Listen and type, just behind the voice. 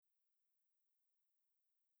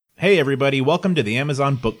Hey everybody, welcome to the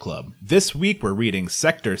Amazon Book Club. This week we're reading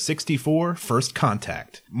Sector 64, First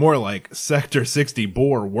Contact. More like Sector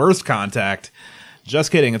 64, Worst Contact.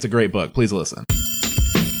 Just kidding, it's a great book. Please listen.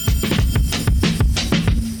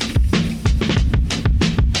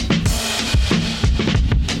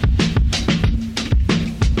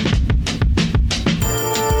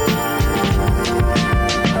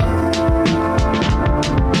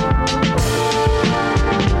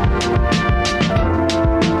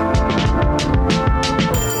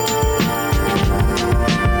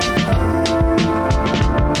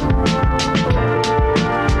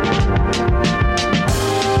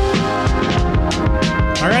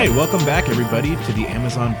 Welcome back, everybody, to the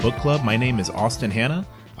Amazon Book Club. My name is Austin Hanna.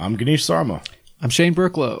 I'm Ganesh Sarma. I'm Shane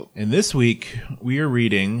Burklow. And this week, we are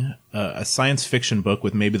reading a science fiction book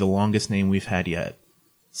with maybe the longest name we've had yet.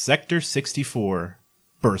 Sector 64,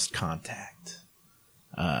 First Contact.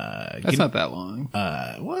 That's not that long.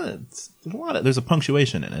 There's a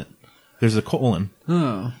punctuation in it. There's a colon.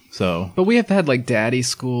 Oh. So. But we have had, like, daddy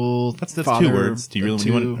school, That's father, 2 words. Do you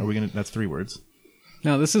really that's 3 words.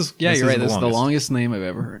 No, this is, you're right. This is the longest name I've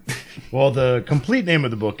ever heard. Well, the complete name of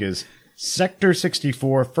the book is Sector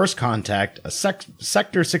 64, First Contact, a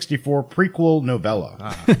Sector 64 prequel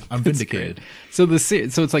novella. I'm vindicated. So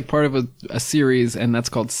it's like part of a series, and that's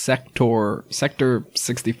called Sector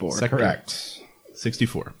 64. Correct.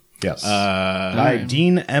 64. Yes. By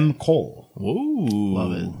Dean M. Cole. Whoa.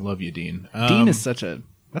 Love it. Love you, Dean. Dean is such a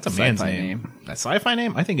That's a man's sci-fi name. A sci-fi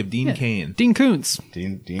name? I think of Dean Cain. Dean Koontz.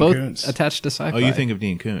 Dean Both Koontz. attached to sci-fi. Oh, you think of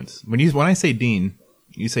Dean Koontz. When I say Dean,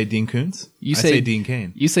 you say Dean Koontz? I say Dean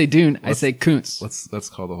Cain. You say Dune, I say Koontz. Let's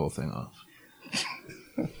call the whole thing off.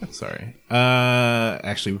 Sorry.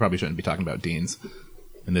 Actually, we probably shouldn't be talking about deans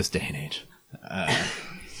in this day and age.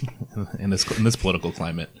 In this political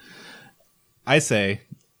climate. I say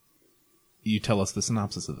you tell us the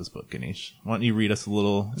synopsis of this book, Ganesh. Why don't you read us a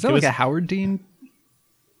little... Is that like a Howard Dean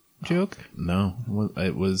joke? No,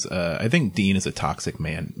 it was. I think Dean is a toxic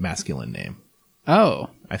masculine name. Oh,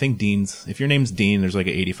 I think if your name's Dean, there's like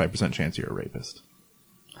an 85% chance you're a rapist.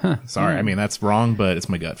 Huh. Sorry, I mean that's wrong, but it's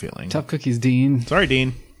my gut feeling. Tough cookies, Dean. Sorry,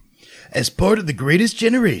 Dean. As part of the Greatest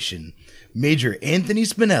Generation, Major Anthony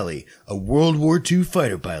Spinelli, a World War II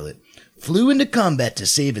fighter pilot, flew into combat to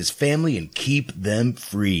save his family and keep them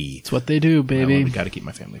free. It's what they do, baby. I got to keep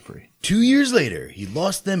my family free. 2 years later, he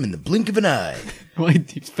lost them in the blink of an eye, Wait,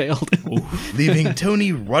 he failed. leaving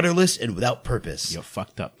Tony rudderless and without purpose. You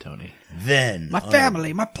fucked up, Tony. Then, My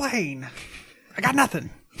family, my plane. I got nothing.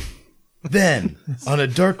 on a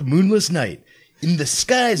dark, moonless night, in the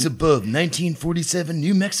skies above 1947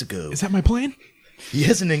 New Mexico, Is that my plane? he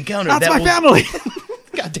has an encounter That's that my will, family.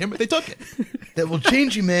 God damn it, they took it. that will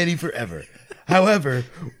change humanity forever. However,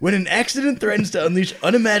 when an accident threatens to unleash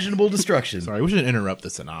unimaginable destruction, Sorry, we should interrupt the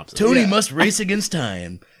synopsis. Tony must race against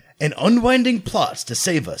time and unwinding plots to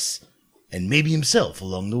save us, and maybe himself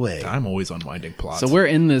along the way. I'm always unwinding plots. So we're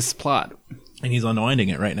in this plot. And he's unwinding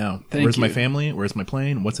it right now. Thank Where's my you. family? Where's my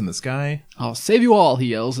plane? What's in the sky? I'll save you all, he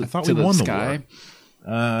yells thought to we the won the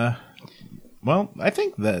sky. Well, I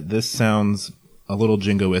think that this sounds a little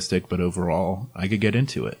jingoistic, but overall, I could get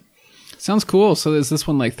into it. Sounds cool. So is this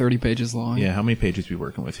one like 30 pages long? Yeah, how many pages are we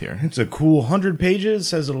working with here? It's a cool 100 pages.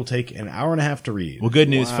 Says it'll take an hour and a half to read. Well, good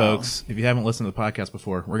news, folks. If you haven't listened to the podcast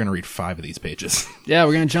before, we're going to read 5 of these pages. Yeah,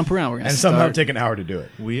 we're going to jump around. We're going to And somehow take an hour to do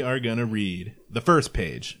it. We are going to read the first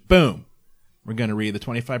page. Boom. We're going to read the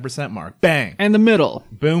 25% mark. Bang. And the middle.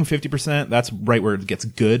 Boom, 50%. That's right where it gets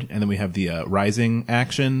good. And then we have the rising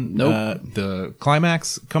action. Nope. The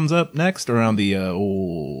climax comes up next around the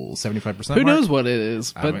 75% Who mark. knows what it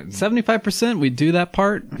is? But mean- 75%, we do that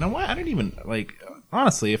part. Now, why? I don't even,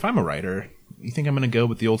 honestly, if I'm a writer, you think I'm going to go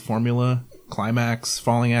with the old formula? Climax,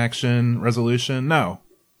 falling action, resolution? No.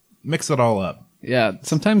 Mix it all up. Yeah,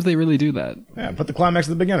 sometimes they really do that. Yeah, put the climax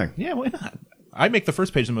at the beginning. Yeah, why not? I make the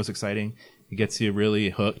first page the most exciting. It gets you really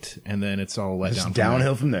hooked, and then it's all let Just down.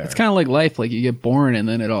 downhill from there. It's kind of like life. Like you get born and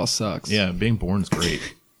then it all sucks. Yeah, being born is great.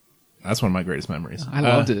 That's one of my greatest memories. I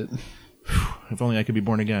loved it. If only I could be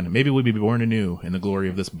born again. Maybe we'll be born anew in the glory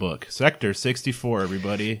of this book. Sector 64,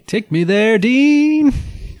 everybody. Take me there, Dean.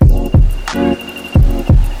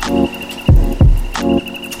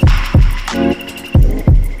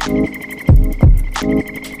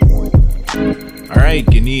 All right,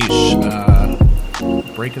 Ganesh,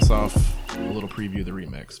 break us off a little preview of the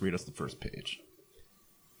remix. Read us the first page.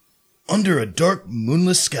 Under a dark,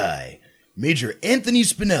 moonless sky, Major Anthony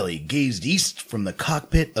Spinelli gazed east from the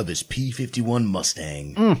cockpit of his P-51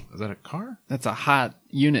 Mustang. Is that a car? That's a hot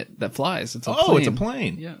unit that flies. It's a Oh, plane. it's a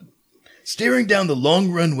plane. Yeah. Staring down the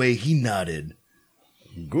long runway, he nodded.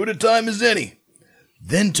 Good a time as any.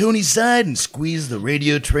 Then Tony sighed and squeezed the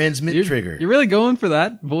radio transmit trigger. You're really going for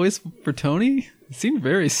that voice for Tony? It seemed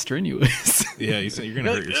very strenuous. Yeah, you're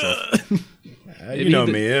gonna hurt yourself. You know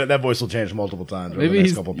me. That voice will change multiple times over the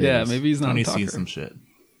next couple pages. Yeah, maybe he's not Tony a talker. sees some shit.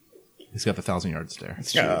 He's got the 1,000-yard stare.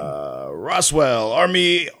 Roswell,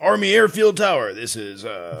 Army Airfield Tower. This is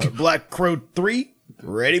Black Crow 3.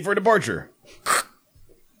 Ready for departure.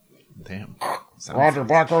 Damn. Roger,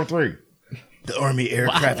 Black Crow 3. The Army Air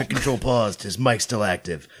Traffic Control paused, his mic still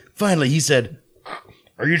active. Finally, he said,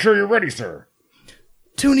 Are you sure you're ready, sir?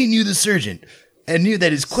 Tony knew the sergeant and knew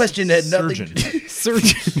that his question had nothing Surgeon.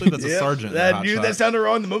 Surgeon. I believe that's a sergeant. That sounded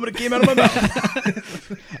wrong the moment it came out of my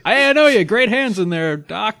mouth. I know you. Great hands in there,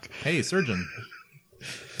 Doc. Hey, surgeon.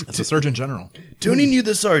 That's a surgeon general. Tony knew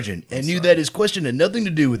the sergeant and knew that his question had nothing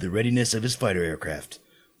to do with the readiness of his fighter aircraft.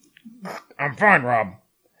 I'm fine, Rob.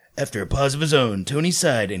 After a pause of his own, Tony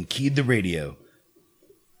sighed and keyed the radio.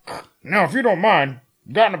 Now, if you don't mind,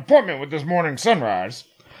 got an appointment with this morning's sunrise.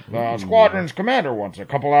 The squadron's commander wants a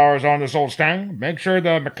couple hours on this old Stang. Make sure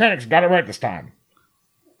the mechanics got it right this time.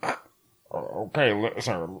 Okay,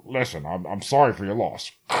 sir, listen, I'm sorry for your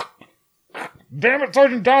loss. Damn it,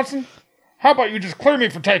 Sergeant Johnson. How about you just clear me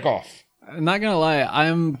for takeoff? I'm not gonna lie.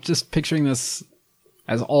 I'm just picturing this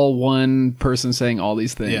as all one person saying all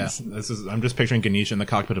these things. Yeah, I'm just picturing Ganesh in the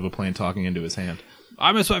cockpit of a plane talking into his hand.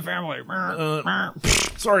 I miss my family.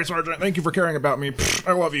 Sorry, Sergeant. Thank you for caring about me.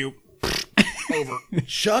 I love you. Over.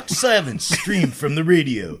 Shocked silence streamed from the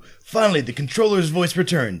radio. Finally, the controller's voice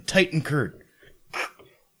returned, tight and curt.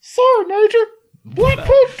 Sorry, Major. Black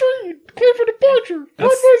Crow 3, clear for departure.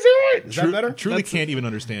 Runway 08. Is that better? Truly can't even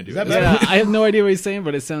understand you. that better? Yeah, I have no idea what he's saying,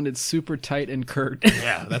 but it sounded super tight and curt.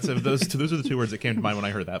 Yeah, those are the two words that came to mind when I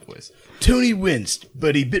heard that voice. Tony winced,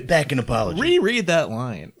 but he bit back an apology. Reread that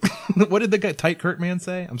line. What did the guy, tight Kurt man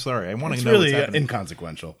say? I'm sorry. I want to It's know really what's happening.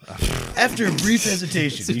 inconsequential. After a brief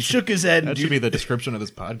hesitation, he shook his head That and, should be the description of this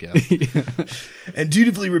podcast. and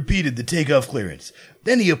dutifully repeated the takeoff clearance.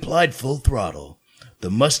 Then he applied full throttle. The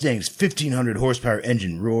Mustang's 1,500 horsepower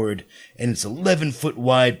engine roared, and its 11-foot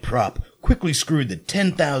wide prop quickly screwed the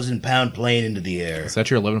 10,000-pound plane into the air. Is that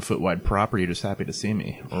your 11-foot wide prop, or are you just happy to see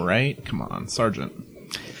me? Right? Come on, Sergeant.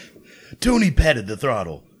 Tony patted the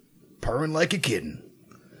throttle, purring like a kitten.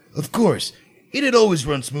 Of course, it had always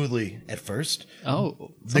run smoothly at first.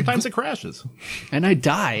 Oh, Sometimes it crashes. and I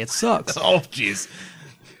die. It sucks. Oh, jeez.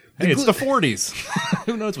 Hey, it's the 40s.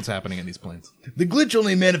 Who knows what's happening in these planes? The glitch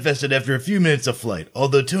only manifested after a few minutes of flight,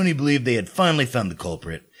 although Tony believed they had finally found the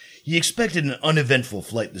culprit. He expected an uneventful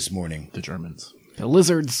flight this morning. The Germans. The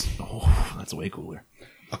lizards. Oh, that's way cooler.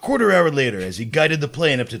 A quarter hour later, as he guided the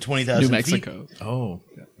plane up to 20,000 New feet, Mexico. Oh,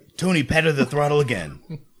 Tony patted the throttle again.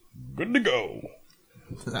 Good to go.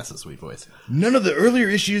 that's a sweet voice. None of the earlier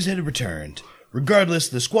issues had returned. Regardless,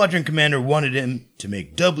 the squadron commander wanted him to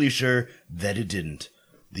make doubly sure that it didn't.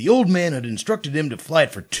 The old man had instructed him to fly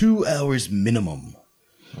it for 2 hours minimum.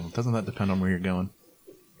 Well, doesn't that depend on where you're going?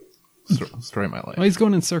 Story of my life. Oh, he's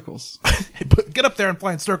going in circles. Hey, get up there and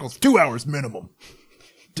fly in circles. 2 hours minimum.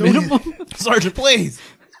 Tony, Sergeant, please.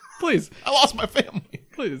 Please, I lost my family.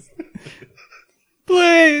 please,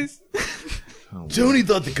 please. Tony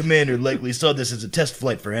thought the commander likely saw this as a test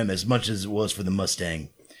flight for him as much as it was for the Mustang.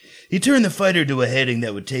 He turned the fighter to a heading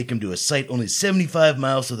that would take him to a site only 75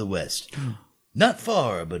 miles to the west. Not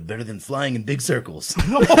far, but better than flying in big circles.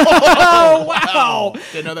 Oh wow!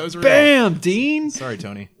 Didn't know that was real. Bam, Dean. Sorry,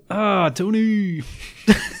 Tony. Ah, Tony.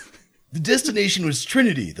 The destination was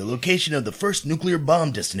Trinity, the location of the first nuclear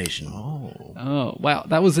bomb destination. Oh wow,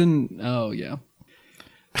 that was in. Oh yeah,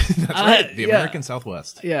 That's right. The yeah. American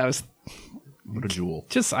Southwest. yeah. I was What a jewel.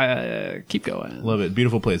 just keep going. Love it.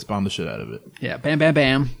 Beautiful place. Bomb the shit out of it. Yeah, bam, bam,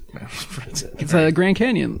 bam. It's a Grand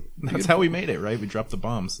Canyon. That's how we made it, right? We dropped the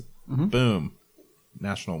bombs. Boom.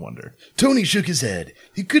 National wonder. Tony shook his head.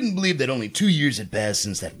 He couldn't believe that only 2 years had passed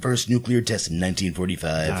since that first nuclear test in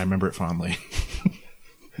 1945. I remember it fondly.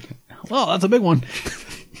 Well, that's a big one.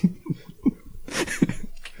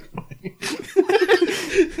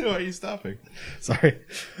 Why are you stopping? Sorry.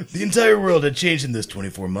 The entire world had changed in those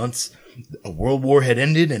 24 months. A world war had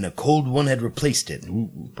ended and a cold one had replaced it. Ooh,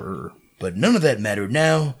 burr. But none of that mattered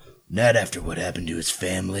now, not after what happened to his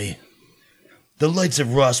family. The lights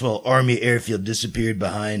of Roswell Army Airfield disappeared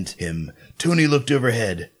behind him. Tony looked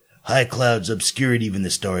overhead. High clouds obscured even the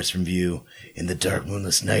stars from view. In the dark,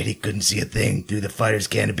 moonless night, he couldn't see a thing through the fighter's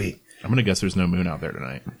canopy. I'm going to guess there's no moon out there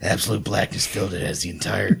tonight. Absolute blackness filled it as the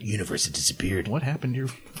entire universe had disappeared, What happened to your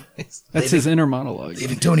face? That's his inner monologue.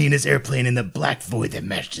 leaving Tony in his airplane in the black void that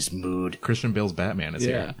matched his mood. Christian Bale's Batman is Yeah,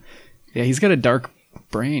 here. yeah. He's got a dark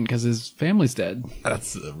brain because his family's dead.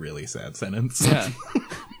 That's a really sad sentence.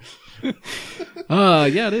 Yeah.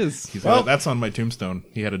 Yeah, it is. That's on my tombstone.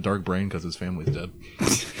 He had a dark brain because his family's dead.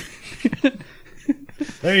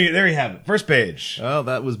 There you have it. First page. Oh,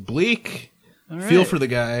 that was bleak. All Feel right. for the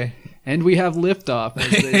guy. And we have liftoff. as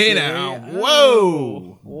they Hey say. now.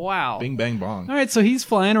 Whoa. Wow. Bing, bang, bong. All right, so he's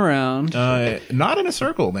flying around. Not in a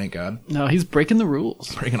circle, thank God. No, he's breaking the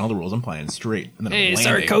rules. Breaking all the rules. I'm flying straight. And then Hey, I'm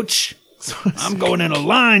sorry, landing. coach. I'm going in a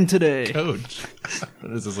line today. Coach.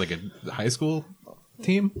 What is this, like a high school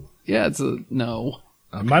team? Yeah, it's a no.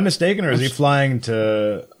 Am I mistaken, or is he flying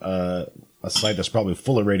to a site that's probably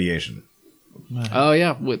full of radiation? Oh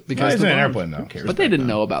yeah, No, because he's the in an bomb. airplane, though. But they didn't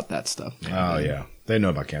know about that stuff. Oh, yeah. They know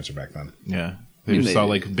about cancer back then. Yeah. They mean, just they saw did.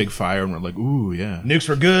 like big fire and were like, ooh, yeah. Nukes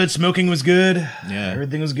were good. Smoking was good. Yeah.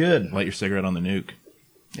 Everything was good. Light your cigarette on the nuke.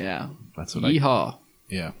 Yeah. That's what Yeehaw.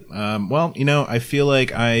 Yeah. Well, I feel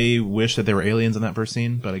like I wish that there were aliens in that first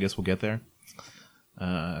scene, but I guess we'll get there.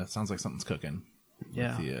 It sounds like something's cooking.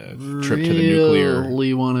 Yeah. The trip to the nuclear.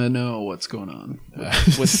 Really want to know what's going on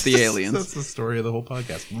with the aliens. That's the story of the whole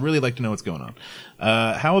podcast. Really like to know what's going on.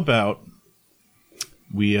 How about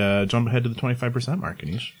we jump ahead to the 25% mark,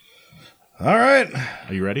 Anish? All right.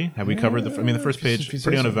 Are you ready? Have we covered the first page? if you say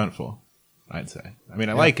Pretty so. uneventful, I'd say. I mean,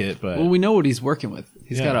 I like it, but Well, we know what he's working with.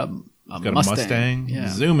 He's Yeah. got a Mustang. Yeah.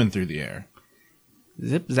 zooming through the air.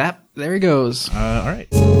 Zip zap. There he goes. All right.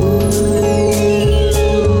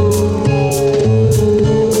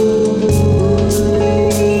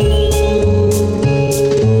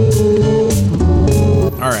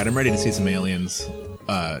 All right, I'm ready to see some aliens.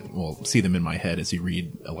 See them in my head as you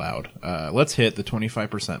read aloud. Let's hit the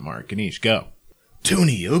 25% mark. Ganesh, go.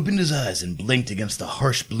 Tony opened his eyes and blinked against the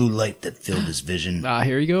harsh blue light that filled his vision.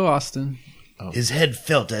 Here you go, Austin. His head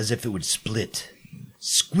felt as if it would split.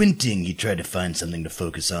 Squinting, he tried to find something to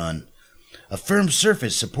focus on. A firm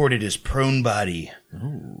surface supported his prone body.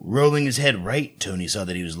 Rolling his head right, Tony saw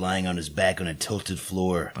that he was lying on his back on a tilted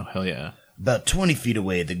floor. Oh, hell yeah. About 20 feet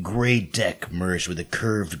away, the gray deck merged with a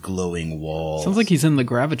curved, glowing wall. Sounds like he's in the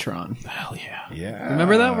Gravitron. Hell yeah. Yeah.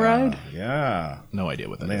 Remember that ride? Yeah. No idea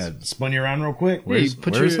what that They is. had spun you around real quick. Yeah, you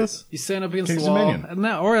put where is your- this? You stand up against Kings the wall, Dominion. and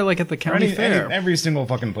that, or like at the county fair. Every single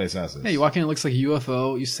fucking place has this. Yeah, you walk in, it looks like a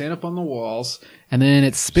UFO. You stand up on the walls, and then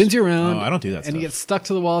it spins you around. Oh, I don't do that And you stuff. get stuck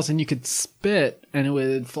to the walls, and you could spit, and it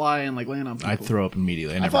would fly and like land on people. I'd throw up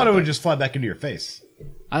immediately. I thought it would just fly back into your face.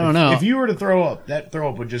 I don't know. If you were to throw up, that throw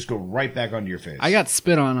up would just go right back onto your face. I got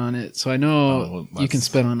spit on it, so I know well, you can that's-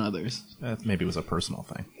 spit on others. That maybe it was a personal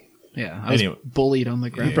thing. Yeah, I was Anyway. bullied on the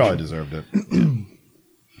ground. You probably deserved it.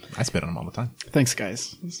 I spit on them all the time. Thanks,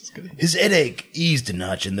 guys. This is good. His headache eased a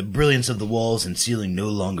notch, and the brilliance of the walls and ceiling no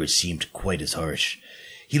longer seemed quite as harsh.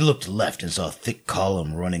 He looked left and saw a thick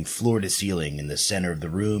column running floor to ceiling in the center of the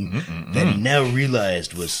room that he now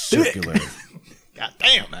realized was circular. God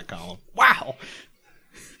damn, that column. Wow.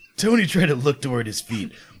 Tony tried to look toward his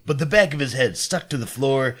feet, but the back of his head stuck to the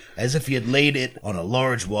floor as if he had laid it on a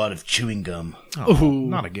large wad of chewing gum. Oh, Ooh.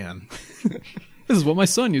 not again. This is what my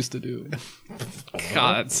son used to do.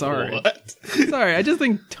 God, sorry. Sorry, I just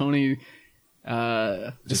think Tony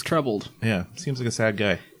is troubled Yeah, seems like a sad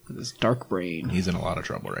guy. with his dark brain. He's in a lot of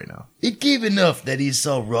trouble right now. It gave enough that he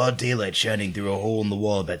saw raw daylight shining through a hole in the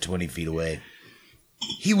wall about 20 feet away.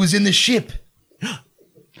 He was in the ship.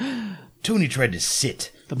 Tony tried to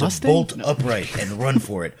sit, The to Mustang? bolt No. upright and run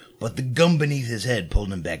for it, but the gum beneath his head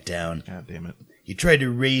pulled him back down. God damn it. He tried to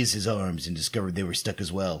raise his arms and discovered they were stuck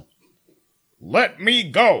as well. Let me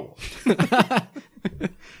go.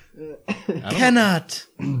 Cannot!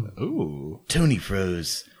 Ooh. Tony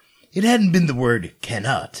froze. It hadn't been the word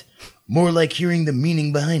cannot, more like hearing the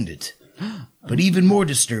meaning behind it. But even more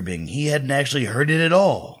disturbing, he hadn't actually heard it at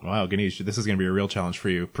all. Wow, Ganesh, this is going to be a real challenge for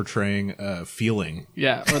you, portraying feeling.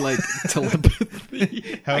 Yeah, or like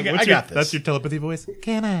telepathy. How, I got this. That's your telepathy voice?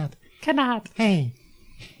 Cannot. Hey.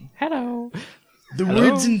 Hello. The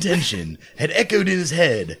words and tension had echoed in his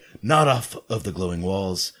head, not off of the glowing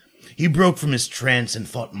walls. He broke from his trance and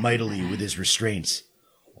fought mightily with his restraints.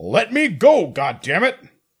 Let me go, goddammit.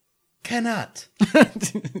 Cannot.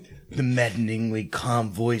 The maddeningly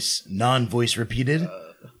calm voice, non-voice repeated.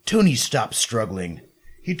 Tony stopped struggling.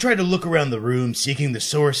 He tried to look around the room, seeking the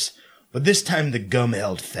source, but this time the gum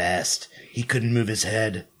held fast. He couldn't move his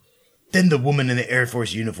head. Then the woman in the Air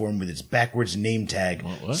Force uniform with its backwards name tag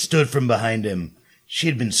stood from behind him. She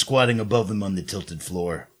had been squatting above him on the tilted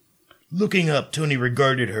floor. Looking up, Tony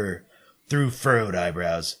regarded her through furrowed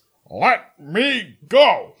eyebrows. Let me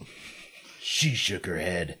go. She shook her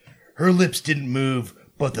head. Her lips didn't move,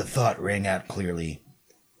 but the thought rang out clearly.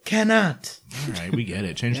 Cannot. All right, we get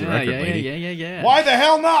it. Change the Yeah, record, yeah, lady. yeah. Why the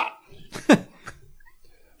hell not?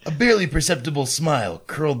 A barely perceptible smile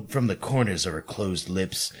curled from the corners of her closed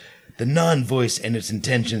lips. The non-voice and its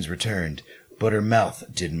intentions returned, but her mouth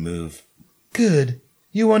didn't move. Good.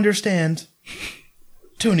 You understand.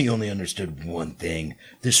 Tony only understood one thing.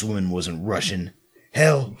 This woman wasn't Russian.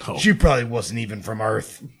 Hell, Oh. she probably wasn't even from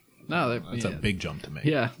Earth. No, That's a big jump to make.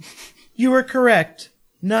 Yeah. You are correct.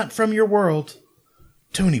 Not from your world.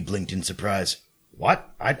 Tony blinked in surprise. What?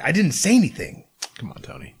 I didn't say anything. Come on,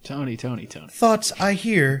 Tony. Tony. Thoughts I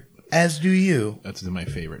hear, as do you. That's my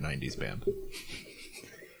favorite 90s band.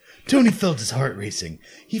 Tony felt his heart racing.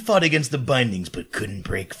 He fought against the bindings but couldn't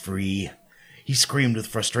break free. He screamed with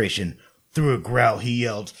frustration. Through a growl, he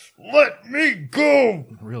yelled, "Let me go!"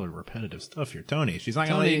 Really repetitive stuff here. Tony, she's not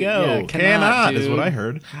going to Tony, let you go. yeah, Cannot, is dude. what I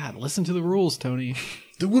heard. God, listen to the rules, Tony.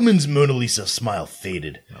 The woman's Mona Lisa smile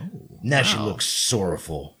faded. Now she looks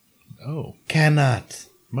sorrowful. Oh, Cannot.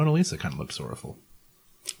 Mona Lisa kind of looks sorrowful.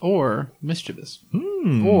 Or mischievous.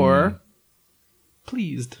 Or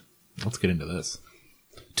pleased. Let's get into this.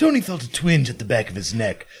 Tony felt a twinge at the back of his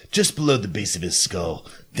neck, just below the base of his skull.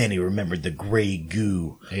 Then he remembered the gray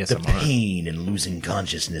goo, the ASMR. pain and losing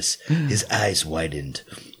consciousness. His eyes widened.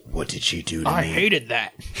 What did she do to me? hated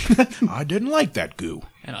that. I didn't like that goo.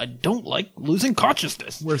 And I don't like losing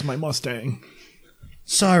consciousness. Where's my Mustang?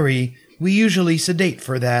 Sorry, we usually sedate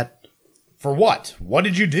for that. For what? What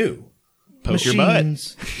did you do? Poke your butt.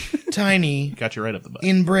 Machines, tiny, Got you right up the butt.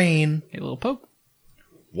 in brain. Hey, little poke.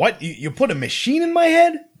 What? You put a machine in my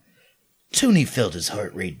head? Tony felt his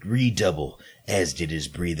heart rate redouble, as did his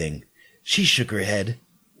breathing. She shook her head.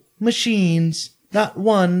 Machines, not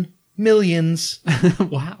one, millions.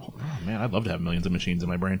 Wow. Oh, man, I'd love to have millions of machines in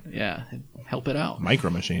my brain. Yeah, help it out. Micro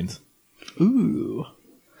machines. Ooh.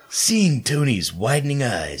 Seeing Tony's widening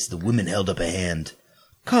eyes, the woman held up a hand.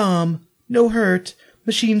 Calm, no hurt.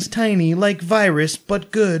 Machines tiny, like virus,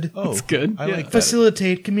 but good. Oh, That's good. I Yeah. like that.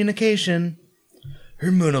 Facilitate communication.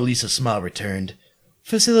 Her Mona Lisa smile returned.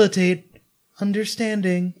 Facilitate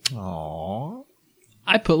understanding. Aww.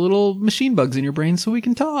 I put little machine bugs in your brain so we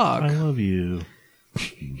can talk. I love you.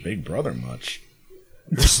 Big brother much.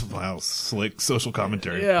 Wow, slick social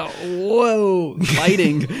commentary. Yeah, whoa.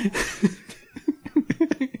 Lighting.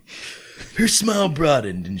 Her smile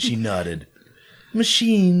broadened and she nodded.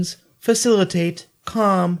 Machines, facilitate,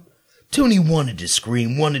 calm. Tony wanted to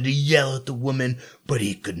scream, wanted to yell at the woman, but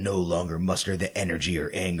he could no longer muster the energy or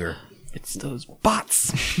anger. It's those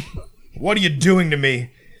bots. What are you doing to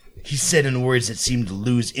me? He said in words that seemed to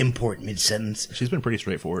lose import mid-sentence. She's been pretty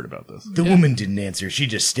straightforward about this. The woman didn't answer. She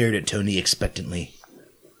just stared at Tony expectantly.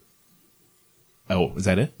 Oh, is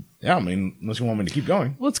that it? Yeah, I mean, unless you want me to keep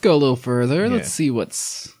going. Let's go a little further. Yeah. Let's see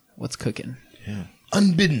what's cooking.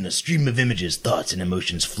 Unbidden, a stream of images, thoughts, and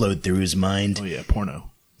emotions flowed through his mind. Oh, yeah,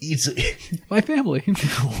 porno. Easily, My family.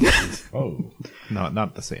 Oh. No,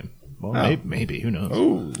 not the same. Well, maybe. Who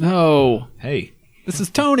knows? No. Hey, This is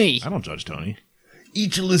Tony. I don't judge Tony.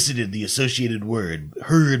 each elicited the associated word,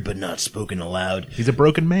 heard but not spoken aloud. He's a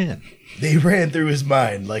broken man. They ran through his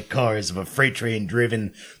mind like cars of a freight train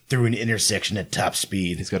driven through an intersection at top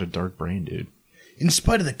speed. He's got a dark brain, dude. In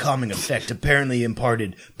spite of the calming effect apparently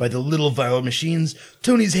imparted by the little viral machines,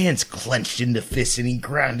 Tony's hands clenched into fists and he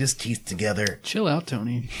ground his teeth together. Chill out,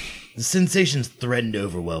 Tony. The sensations threatened to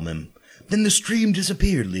overwhelm him. Then the stream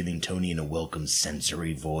disappeared, leaving Tony in a welcome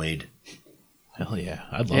sensory void. Hell yeah.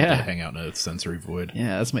 I'd love Yeah. to hang out in a sensory void.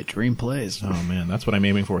 Yeah, that's my dream plays. Oh, man. That's what I'm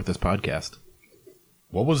aiming for with this podcast.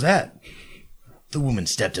 What was that? The woman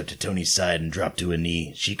stepped up to Tony's side and dropped to a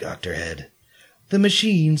knee. She cocked her head. The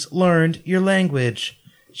machines learned your language,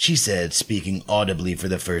 she said, speaking audibly for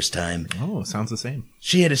the first time. Oh, sounds the same.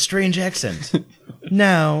 She had a strange accent.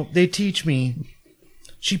 Now they teach me.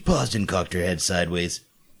 She paused and cocked her head sideways.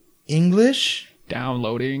 English?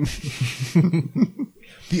 Downloading.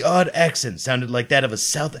 The odd accent sounded like that of a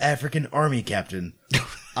South African army captain.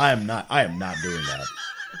 I am not doing that.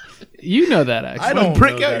 You know that accent. I don't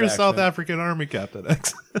Break know out that your South accent. African Army captain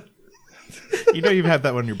accent. You know you've had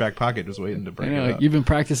that one in your back pocket just waiting to I break it know, out. you've been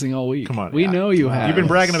practicing all week. Come on. We know you have. You've been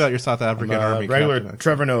bragging about your South African Army Regular captain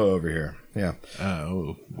Trevor Noah over here. Yeah. accent.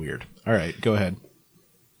 Oh, weird. All right, go ahead.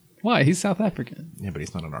 Why? He's South African. Yeah, but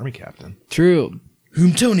he's not an army captain. True.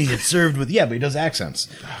 Whom Tony had served with Yeah, but he does accents.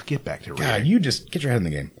 Oh, get back to God, reading. you just get your head in the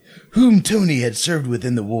game. whom Tony had served with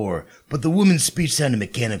in the war, but the woman's speech sounded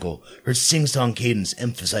mechanical, her sing-song cadence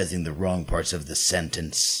emphasizing the wrong parts of the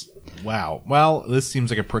sentence. Wow. Well, this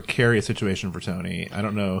seems like a precarious situation for Tony. I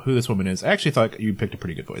don't know who this woman is. I actually thought you picked a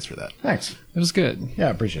pretty good voice for that. Thanks. It was good. Yeah,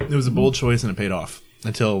 I appreciate It it. was a bold choice and it paid off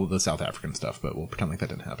until the South African stuff, but we'll pretend like that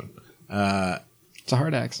didn't happen. It's a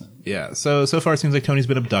hard accent. Yeah, so far it seems like Tony's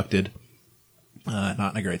been abducted.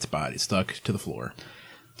 Not in a great spot. He's stuck to the floor.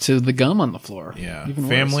 To the gum on the floor. Yeah. Even worse.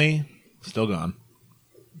 Family, still gone.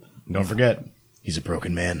 Don't forget, He's a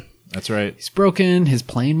broken man. That's right. He's broken. His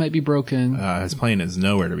plane might be broken. His plane is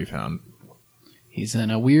nowhere to be found. He's in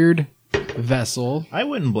a weird vessel. I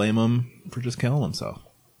wouldn't blame him for just killing himself.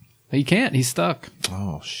 He can't. He's stuck.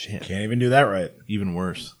 Oh, shit. can't even do that right. Even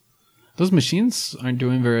worse. Those machines aren't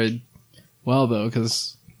doing very well, though,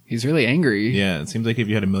 because he's really angry. Yeah, it seems like if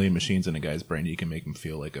you had a million machines in a guy's brain, you can make him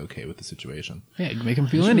feel like okay with the situation. Yeah, you can make him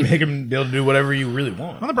feel Make anything. him be able to do whatever you really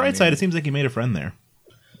want. On the bright side, it seems like he made a friend there.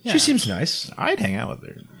 She seems nice. I'd hang out with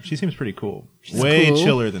her. She seems pretty cool. Way cool.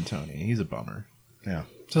 chiller than Tony. He's a bummer. Yeah.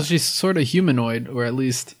 So she's sort of humanoid, or at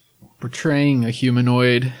least portraying a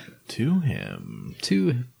humanoid To him.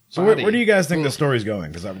 to. So where do you guys think the story's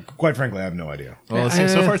going? Because quite frankly, I have no idea. Well, so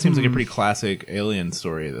far it seems like a pretty classic alien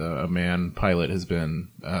story. A man pilot has been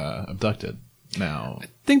abducted now. I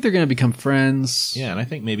think they're going to become friends. Yeah, and I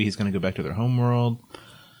think maybe he's going to go back to their home world.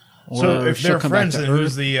 So or if she'll they're come back friends, to then Earth.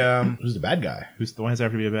 who's the bad guy? Why does it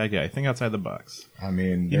have to be a bad guy? Think outside the box. I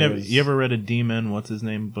mean, You ever read a Demon, what's his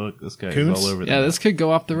name book? This guy Koontz? is all over Yeah, that. this could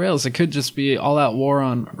go off the rails. It could just be all-out war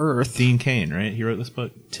on Earth. Dean Cain, right? He wrote this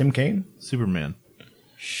book. Tim Kaine? Superman.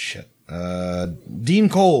 Shit. Dean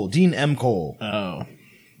Cole. Dean M. Cole. Oh.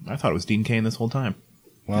 I thought it was Dean Cain this whole time.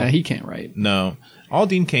 Yeah, he can't write. No. All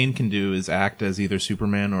Dean Cain can do is act as either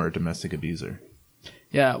Superman or a domestic abuser.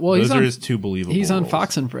 Yeah, well, Those he's are on. his two believable He's on roles.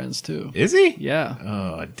 Fox and Friends too. Is he? Yeah.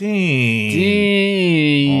 Oh, Dean.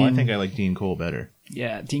 Dean. Oh, I think I like Dean Cole better.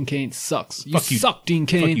 Yeah, Dean Cain sucks. You Fuck you. suck, Dean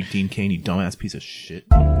Fuck Cain. you, Dean Cain, you dumbass piece of shit.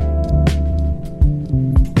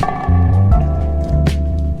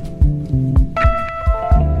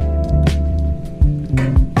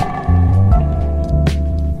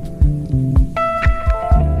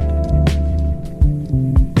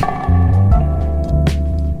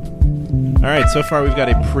 All right, so far we've got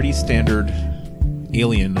a pretty standard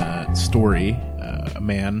alien story. A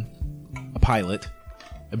man, a pilot,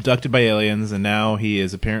 abducted by aliens, and now he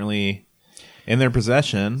is apparently in their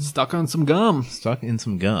possession, Stuck on some gum. stuck in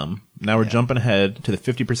some gum. Now we're jumping ahead to the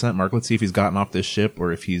 50% mark. Let's see if he's gotten off this ship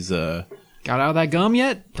or if he's Got out of that gum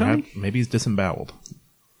yet, Tony? perhaps, maybe he's disemboweled.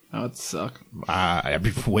 That would suck. I'd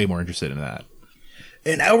be way more interested in that.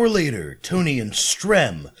 An hour later, Tony and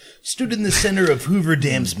Strem stood in the center of Hoover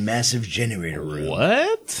Dam's massive generator room.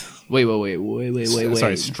 What? Wait.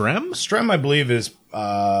 Sorry, Strem? Strem, I believe, is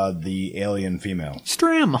the alien female.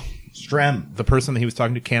 Stram. Strem. The person that he was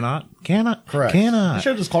talking to cannot? Correct. I Cannot. should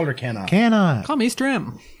have just called her Cannot. Cannot. Call me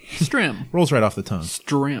Stram. Stram. Rolls right off the tongue.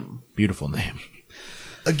 Strim. Beautiful name.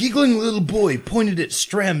 A giggling little boy pointed at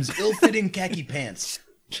Strem's ill-fitting khaki pants.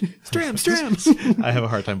 Stram. I have a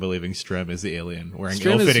hard time believing Strem is the alien wearing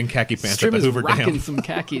Strim is- ill-fitting khaki pants at Strim the is Hoover rocking Dam. some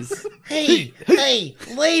khakis. Hey,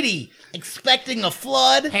 lady, expecting a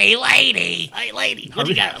flood? Hey, lady. What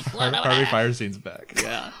you got? A flood over Harvey there? Firestein's back.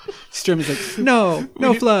 Yeah. Strim is like,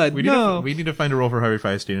 no flood, We no. need to find a role for Harvey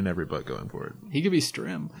Firestein in every book going forward. He could be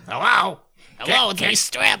Strim. Hello? Hello, it's me,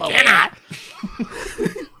 Strap over here.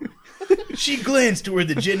 She glanced toward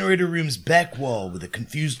the generator room's back wall with a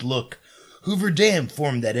confused look. Hoover Dam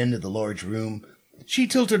formed that end of the large room. She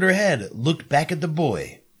tilted her head, looked back at the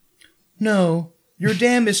boy. No, your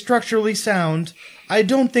dam is structurally sound. I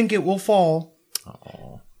don't think it will fall.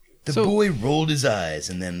 The So- boy rolled his eyes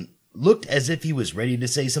and then looked as if he was ready to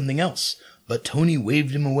say something else, but Tony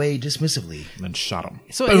waved him away dismissively. And then shot him.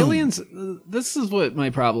 So aliens, this is what my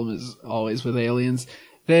problem is always with aliens.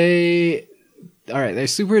 They're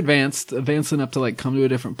super advanced enough to like come to a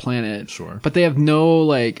different planet. Sure. But they have no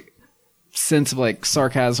like sense of like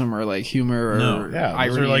sarcasm or like humor or No. Yeah, irony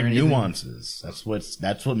those are like or anything. nuances.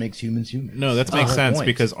 That's what makes humans human. No, that makes whole sense point.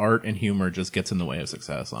 because art and humor just gets in the way of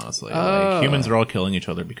success, honestly. Like, humans are all killing each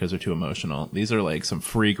other because they're too emotional. These are like some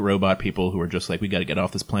freak robot people who are just like, we got to get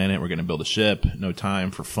off this planet. We're going to build a ship. No time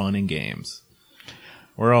for fun and games.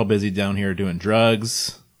 We're all busy down here doing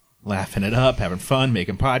drugs, laughing it up, having fun,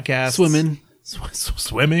 making podcasts. Swimming.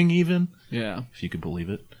 Swimming even, Yeah. if you could believe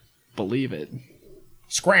it. Believe it.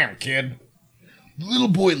 Scram, kid. The little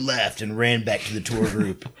boy laughed and ran back to the tour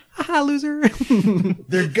group. Haha, loser.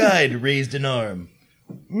 Their guide raised an arm.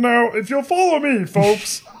 Now, if you'll follow me,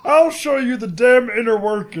 folks, I'll show you the damn inner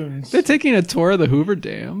workings. They're taking a tour of the Hoover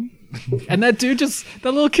Dam. And that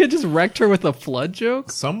little kid just wrecked her with a flood joke.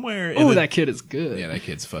 Somewhere in Oh, the- that kid is good. Yeah, that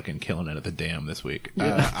kid's fucking killing it at the dam this week.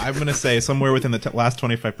 I'm going to say somewhere within the last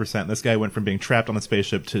 25%, this guy went from being trapped on the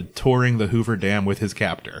spaceship to touring the Hoover Dam with his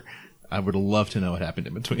captor. I would love to know what happened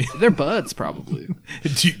in between. They're buds, probably.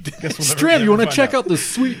 Stram, Stram, you want to check out the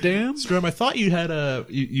sweet dam? Stram, I thought you had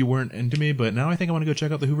you weren't into me, but now I think I want to go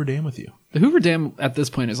check out the Hoover Dam with you. The Hoover Dam at this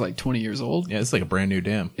point is like 20 years old. Yeah, it's like a brand new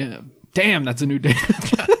dam. Yeah. Damn, that's a new dam.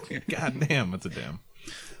 God damn, that's a dam.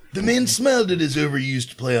 The man smiled at his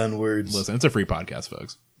overused play on words. Listen, it's a free podcast,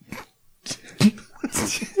 folks.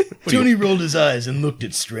 Tony rolled his eyes and looked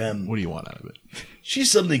at Strem. What do you want out of it? She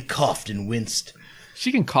suddenly coughed and winced.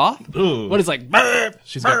 She can cough? Ooh. What is like, burp,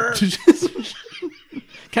 She's got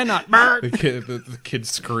cannot burp. the kid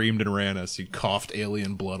screamed and ran as he coughed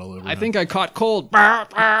alien blood all over I him. think I caught cold.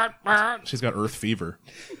 Burp, burp, burp. She's got earth fever.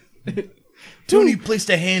 Tony placed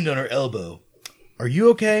a hand on her elbow. Are you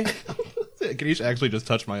okay? Ganesh actually just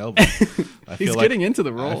touched my elbow. I He's feel getting into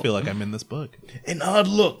the role. I feel like I'm in this book. An odd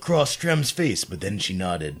look crossed Strem's face, but then she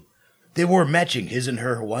nodded. They wore matching his and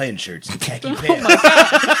her Hawaiian shirts and khaki pants.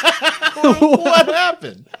 What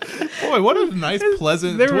happened? Boy, what a nice,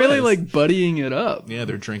 pleasant They're really twist. like buddying it up. Yeah,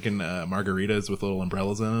 they're drinking margaritas with little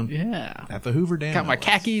umbrellas in them. Yeah. At the Hoover Dam. Got my no less.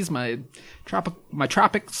 khakis, my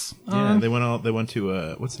tropics. Yeah, they went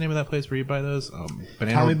to what's the name of that place where you buy those?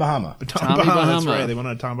 Banana Tommy Bahama. Tommy Bahama. Bahama. That's right. They went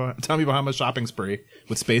on a Tommy Bahama shopping spree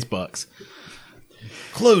with space bucks.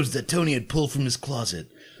 Clothes that Tony had pulled from his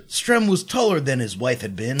closet. Strem was taller than his wife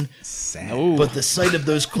had been, Sad. but the sight of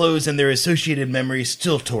those clothes and their associated memories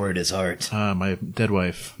still tore at his heart. My dead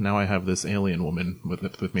wife. Now I have this alien woman with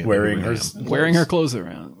me. at Wearing Hoover her Dam. Wearing her clothes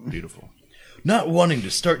around. Beautiful. Not wanting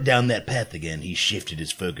to start down that path again, he shifted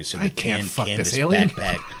his focus to I the can't tan fuck canvas this alien.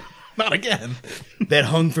 backpack Not again. that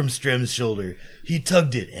hung from Strem's shoulder. He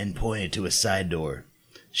tugged it and pointed to a side door.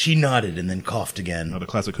 She nodded and then coughed again. Oh, the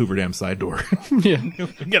classic Hoover Dam side door. Yeah.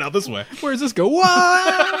 Get out this way. Where does this go?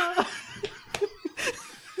 Wah!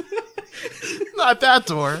 Not that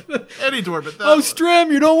door. Any door but that. Oh,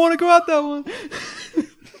 Strem, you don't want to go out that one.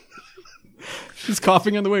 She's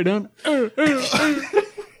coughing on the way down. Oh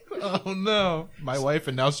no. My wife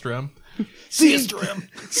and now Strem.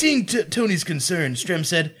 Seeing Tony's concern, Strem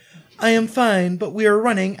said, I am fine, but we are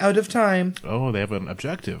running out of time. Oh, they have an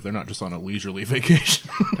objective. They're not just on a leisurely vacation.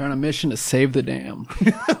 They're on a mission to save the dam.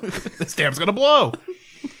 This dam's gonna blow.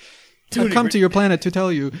 I've come to your planet to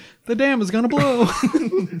tell you the dam is gonna blow.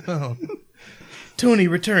 Tony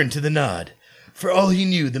returned to the nod. For all he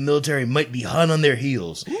knew, the military might be hot on their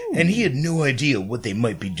heels, and he had no idea what they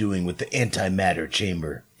might be doing with the antimatter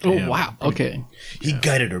chamber. Oh, Damn. wow. Okay. He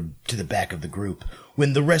guided her to the back of the group.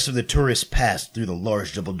 When the rest of the tourists passed through the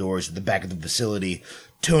large double doors at the back of the facility,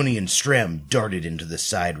 Tony and Strem darted into the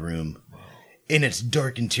side room. In its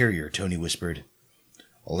dark interior, Tony whispered,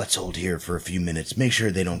 Let's hold here for a few minutes. Make sure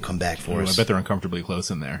they don't come back for Oh, I us. bet they're uncomfortably close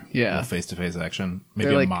in there. Yeah. Face-to-face action. Maybe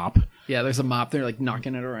They're a like- mop. Yeah, there's a mop. They're like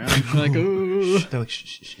knocking it around. They're like, ooh. They're like, shh,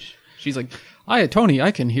 shh, shh. She's like, Tony,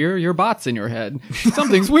 I can hear your bots in your head.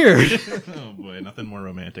 Something's weird. Oh boy, nothing more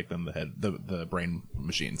romantic than the brain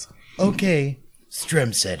machines. Okay,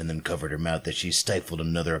 Strem said and then covered her mouth as she stifled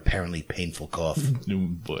another apparently painful cough. Oh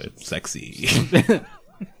boy, sexy.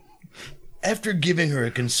 After giving her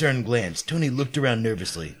a concerned glance, Tony looked around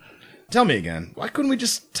nervously. Tell me again, why couldn't we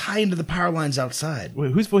just tie into the power lines outside?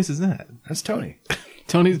 Wait, whose voice is that? That's Tony.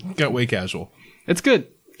 Tony's, Got way casual. it's good.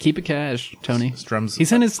 Keep it cash, Tony. Strem's.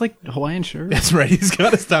 He's in his like Hawaiian shirt. That's right. He's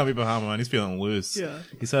got his Tommy Bahama on. He's feeling loose. Yeah.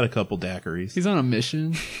 He's had a couple daiquiris. He's on a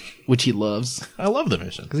mission, which he loves I love the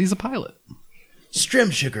mission. because he's a pilot.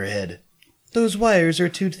 Strem shook her head. Those wires are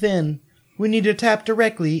too thin. We need to tap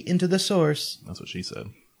directly into the source. That's what she said.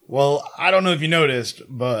 Well, I don't know if you noticed,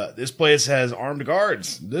 but this place has armed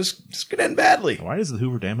guards. This could end badly. Why does the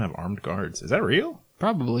Hoover Dam have armed guards? Is that real?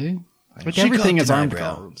 Probably. Like She everything cocked is an armed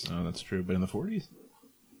eyebrow. guards. Oh, that's true. But in the 40s?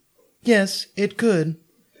 Yes, it could.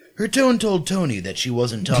 Her tone told Tony that she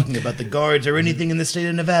wasn't talking about the guards or anything in the state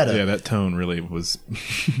of Nevada. Yeah, that tone really was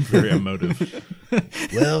very emotive.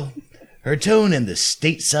 Well, her tone and the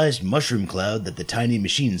state-sized mushroom cloud that the tiny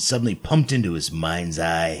machine suddenly pumped into his mind's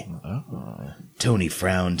eye. Tony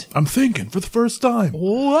frowned. I'm thinking for the first time.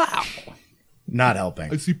 Wow. Not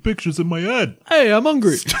helping. I see pictures in my head. Hey, I'm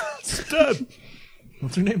hungry. Stem.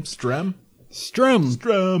 What's her name? Strem? Strem.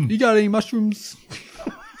 Strem. You got any mushrooms?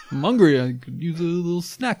 I'm hungry. I could use a little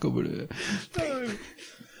snack over there.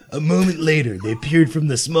 A moment later, they appeared from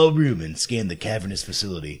the small room and scanned the cavernous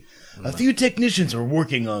facility. A few technicians were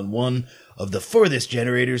working on one of the farthest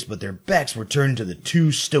generators, but their backs were turned to the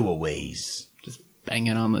two stowaways. Just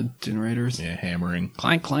banging on the generators. Yeah, hammering.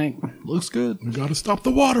 Clank, clank. Looks good. We gotta stop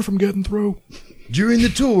the water from getting through. During the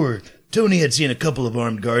tour, Tony had seen a couple of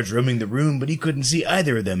armed guards roaming the room, but he couldn't see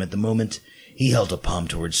either of them at the moment. He held a palm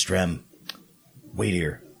towards Strem. Wait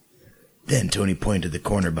here. Then Tony pointed to the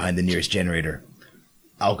corner behind the nearest generator.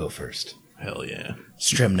 I'll go first. Hell yeah.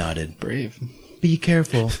 Strem nodded. Brave. Be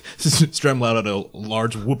careful. Strem let out a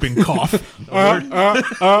large whooping cough.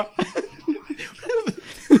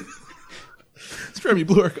 Strem, you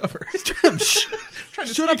blew our cover. Strem, shh. Trying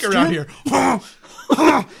to sneak around here.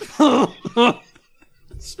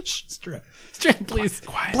 Strem. Stram, please.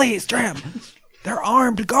 Please, Stram. They're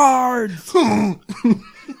armed guards.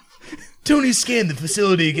 Tony scanned the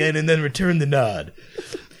facility again and then returned the nod.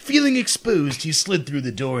 Feeling exposed, he slid through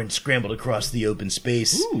the door and scrambled across the open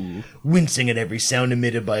space, wincing at every sound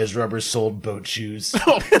emitted by his rubber-soled boat shoes.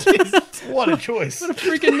 What a choice.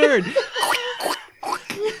 Freaking nerd.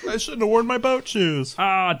 I shouldn't have worn my boat shoes.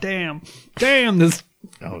 Ah, damn. Damn, this.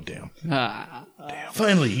 Oh, damn.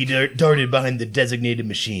 Finally, he darted behind the designated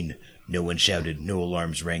machine. No one shouted, no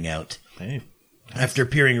alarms rang out. Hey. After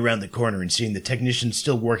peering around the corner and seeing the technician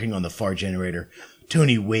still working on the far generator,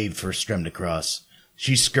 Tony waved for Strem to cross.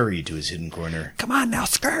 She scurried to his hidden corner. Come on now,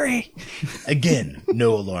 scurry. Again,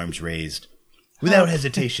 no alarms raised. Without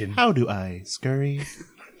hesitation, How do I scurry?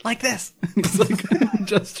 Like this. He's like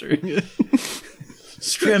gesturing it.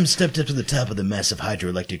 Strem stepped up to the top of the massive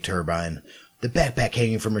hydroelectric turbine. The backpack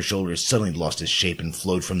hanging from her shoulders suddenly lost its shape and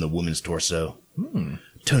flowed from the woman's torso.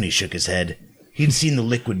 Tony shook his head. He'd seen the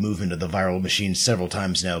liquid movement of the viral machine several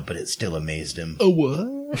times now, but it still amazed him. A what?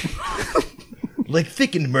 Like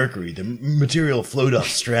thickened mercury, the material flowed off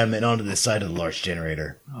Strem and onto the side of the large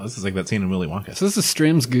generator. Oh, this is like that scene in Willy Wonka. So this is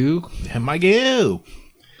Stram's goo? And my goo.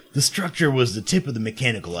 The structure was the tip of the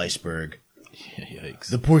mechanical iceberg. Yikes.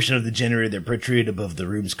 The portion of the generator that protruded above the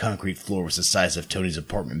room's concrete floor was the size of Tony's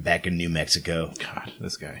apartment back in New Mexico. God,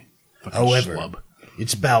 this guy. Fucking However, schlub.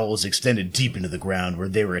 its bowels extended deep into the ground where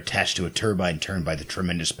they were attached to a turbine turned by the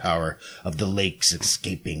tremendous power of the lake's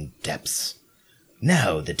escaping depths.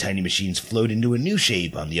 Now, the tiny machines flowed into a new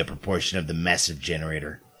shape on the upper portion of the massive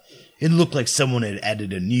generator. It looked like someone had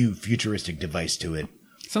added a new futuristic device to it.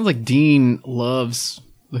 Sounds like Dean loves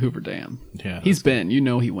the Hoover Dam. Yeah, He's been. You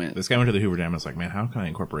know he went. This guy went to the Hoover Dam and was like, man, how can I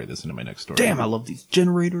incorporate this into my next story? Damn, I love these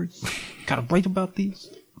generators. Gotta write about these.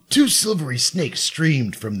 Two silvery snakes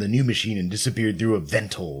streamed from the new machine and disappeared through a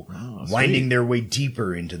vent hole, winding their way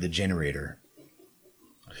deeper into the generator.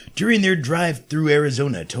 During their drive through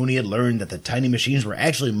Arizona, Tony had learned that the tiny machines were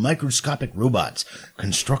actually microscopic robots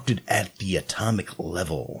constructed at the atomic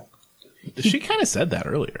level. She kind of said that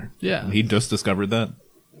earlier. Yeah. He just discovered that.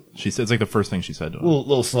 She said it's like the first thing she said to him. A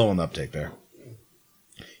little slow on the uptake there.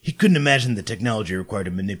 He couldn't imagine the technology required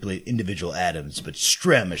to manipulate individual atoms, but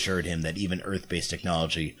Strem assured him that even Earth-based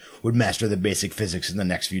technology would master the basic physics in the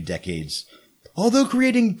next few decades. Although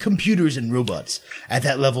creating computers and robots at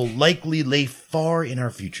that level likely lay far in our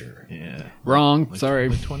future. Yeah. Wrong. Sorry.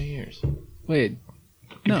 Like 20 years. Wait.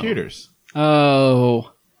 No. Computers.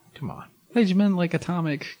 Oh. Come on. I thought you meant like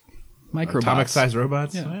atomic microbots. Atomic-sized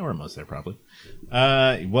robots? Yeah. We're almost there, probably.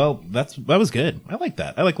 Well, that was good. I like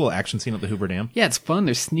that. I like a little action scene at the Hoover Dam. Yeah, it's fun.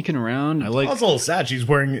 They're sneaking around. I like... Well, it's a little sad. She's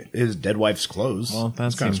wearing his dead wife's clothes. Well,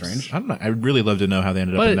 that's kind of seems- strange. I don't know. I'd really love to know how they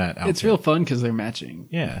ended up in that but outfit. it's real fun because they're matching.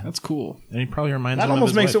 Yeah. That's cool. And he probably reminds That him of almost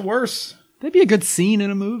his makes wife. it worse. That'd be a good scene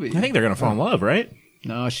in a movie. I think they're going to fall in love, right?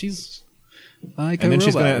 No, she's like And a then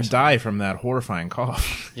she's robot. going to die from that horrifying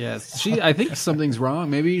cough. Yes, I think something's wrong.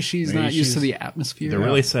 Maybe she's Maybe not used to she's- the atmosphere. They're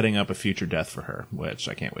really setting up a future death for her, which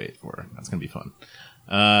I can't wait for. That's going to be fun.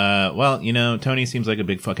 Well, you know, Tony seems like a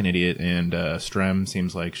big fucking idiot, and Strem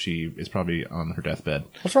seems like she is probably on her deathbed.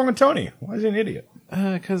 What's wrong with Tony? Why is he an idiot?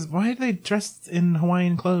 Because why are they dressed in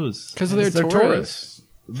Hawaiian clothes? because they're They're tourists.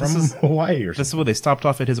 tourists from Hawaii or This something. is what they stopped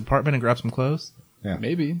off at his apartment and grabbed some clothes?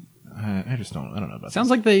 Maybe I just don't. I don't know about sounds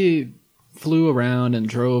like they flew around and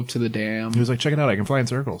drove to the dam. He was like, check it out, I can fly in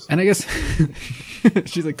circles. And I guess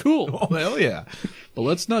she's like, cool, Oh, hell yeah. but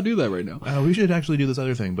let's not do that right now. We should actually do this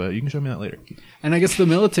other thing, but you can show me that later. And I guess the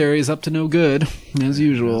military is up to no good, as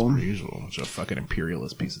usual. Per usual. Bunch of fucking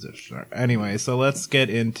imperialist pieces of shit. Anyway, so let's get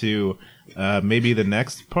into maybe the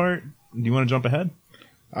next part. Do you want to jump ahead?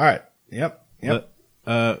 All right. Yep. Yep.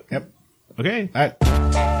 Okay. All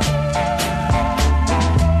right.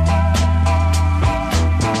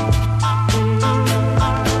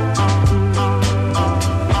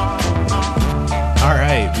 All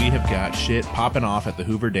right, we have got shit popping off at the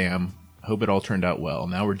Hoover Dam. Hope it all turned out well.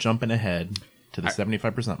 Now we're jumping ahead to the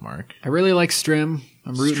 75% mark. I really like Strim.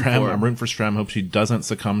 I'm rooting Strem, for her. I'm rooting for Strem. Hope she doesn't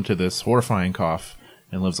succumb to this horrifying cough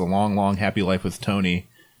and lives a long, long, happy life with Tony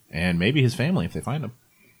and maybe his family if they find him.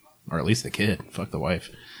 Or at least the kid. Fuck the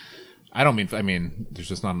wife. I mean, there's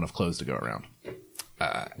just not enough clothes to go around.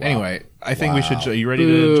 Anyway, I think we should. Are you ready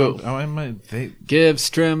Boo. to jump? Oh, Give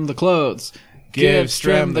Strim the clothes. Give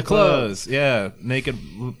Strem the clothes. Yeah, naked.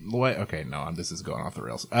 Okay, no, this is going off the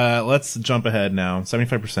rails. Let's jump ahead now.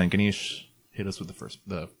 75%. Ganesh, hit us with the first,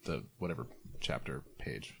 the whatever chapter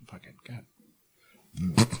page. Fucking God.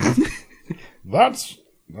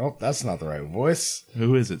 That's not the right voice.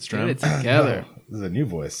 Who is it? Get Strem. it together. This is a new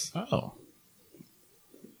voice. Oh,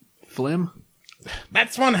 Flim.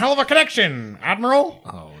 That's one hell of a connection, Admiral.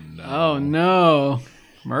 Oh no. Oh no,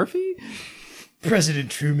 Murphy! President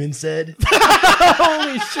Truman said.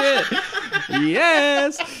 Holy shit!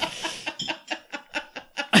 Yes.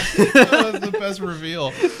 That was the best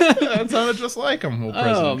reveal. That sounded just like him. Well,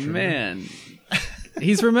 President Oh Truman. man,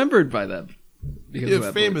 he's remembered by that. Because He of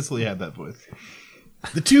that famously had that voice.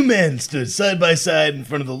 The two men stood side by side in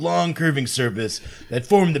front of the long curving surface that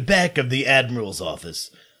formed the back of the Admiral's office.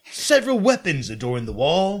 Several weapons adorned the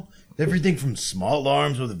wall, everything from small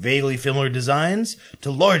arms with vaguely similar designs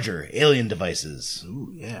to larger alien devices.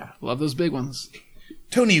 Ooh, yeah. voice. Love those big ones.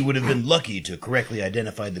 Tony would have been lucky to correctly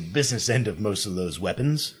identify the business end of most of those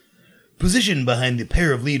weapons. Positioned behind the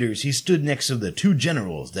pair of leaders, he stood next to the two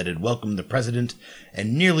generals that had welcomed the president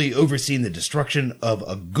and nearly overseen the destruction of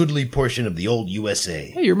a goodly portion of the old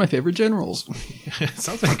USA. Hey, you're my favorite generals.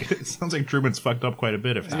 Sounds like Truman's fucked up quite a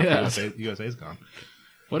bit if half Yeah. USA's gone.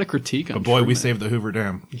 What a critique on But boy, we Truman. saved the Hoover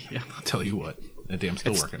Dam. Yeah. I'll tell you what. That dam's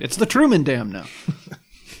still working. It's the Truman Dam now.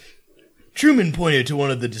 Truman pointed to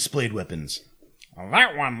one of the displayed weapons. Well,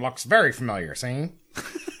 that one looks very familiar, see?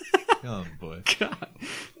 Oh boy.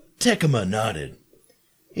 Tekema nodded.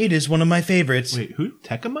 It is one of my favorites. Wait, who?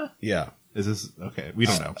 Tekema? Yeah. Is this okay? We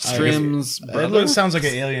don't know. Strim's It brother. sounds like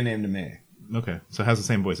an alien name to me. Okay, so it has the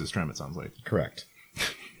same voice as Strem. It sounds like. Correct.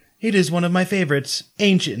 It is one of my favorites.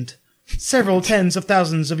 Ancient. Several tens of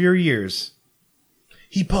thousands of your years.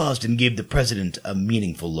 He paused and gave the president a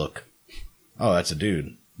meaningful look. Oh, that's a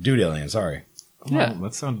dude. Dude alien, sorry. Yeah. Well,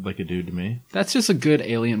 that sounded like a dude to me. That's just a good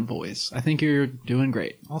alien voice. I think you're doing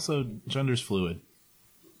great. Also, gender's fluid.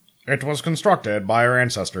 It was constructed by our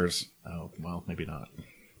ancestors. Oh, well, maybe not.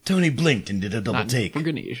 Tony blinked and did a double Not take. for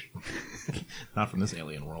Ganesh. Not from this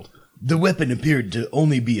alien world. The weapon appeared to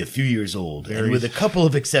only be a few years old, and with a couple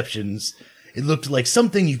of exceptions, it looked like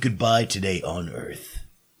something you could buy today on Earth.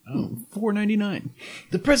 $4.99.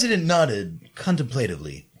 The president nodded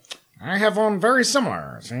contemplatively. I have one very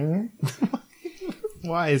similar, see?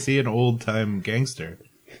 Why is he an old-time gangster?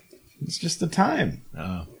 It's just the time.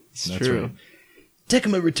 Oh, It's that's true. right.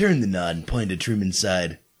 Tekema returned the nod and pointed to Truman's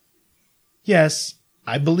side. Yes,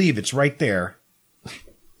 I believe it's right there.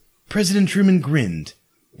 President Truman grinned.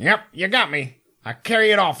 Yep, you got me. I carry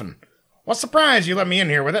it often. Was surprised you let me in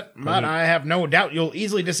here with it, but I have no doubt you'll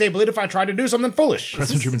easily disable it if I try to do something foolish.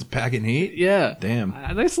 President Truman's packing heat? Yeah. Damn.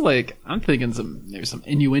 That's like, I'm thinking there's some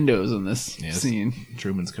innuendos in this Yes. scene.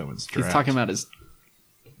 Truman's coming strapped. He's talking about his,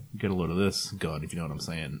 Get a load of this gun, if you know what I'm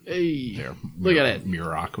saying. hey, There. look at it.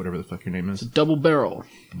 Muroc, whatever the fuck your name is. Double barrel.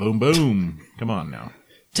 Boom, boom. Come on now.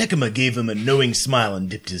 Tekema gave him a knowing smile and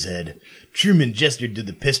dipped his head. Truman gestured to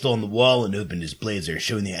the pistol on the wall and opened his blazer,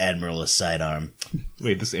 showing the admiral a sidearm.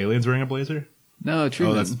 Wait, this alien's wearing a blazer? No, Oh,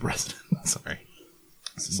 Truman. that's the president. Sorry.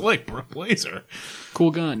 This is like blazer.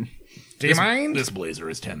 Cool gun. Do you mind? This blazer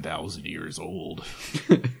is 10,000 years old.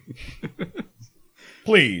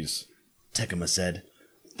 Please. Tekema said.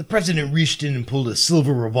 The president reached in and pulled a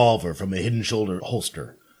silver revolver from a hidden shoulder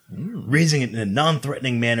holster. Raising it in a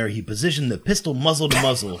non-threatening manner, he positioned the pistol muzzle to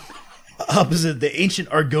muzzle opposite the ancient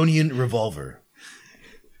Argonian revolver.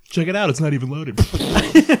 Check it out. It's not even loaded.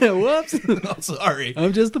 Whoops. I'm sorry.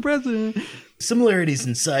 I'm just the president. Similarities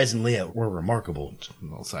in size and layout were remarkable. A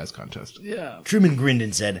little size contest. Yeah. Truman grinned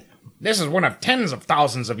and said, This is one of tens of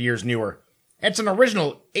thousands of years newer. It's an original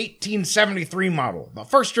 1873 model. The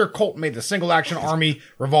first year Colt made the single-action Army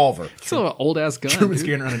revolver. Still an old ass gun. Truman's dude.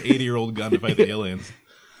 carrying around an 80-year-old gun to fight the aliens.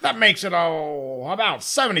 That makes it, about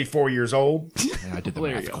 74 years old. Yeah, I did the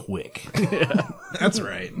There math you go. quick. That's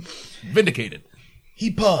right. Vindicated. He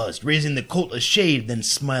paused, raising the Colt a shade, then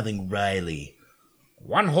smiling wryly.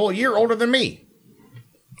 1 whole year older than me.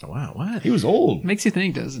 Oh, wow, what? He was old. Makes you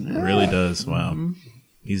think, doesn't it? It really does. Wow.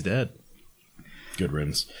 He's dead. Good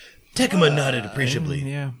riddance. Tekema nodded appreciably.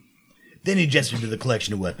 Yeah. Then he gestured to the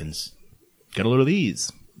collection of weapons. Got a load of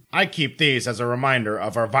these. I keep these as a reminder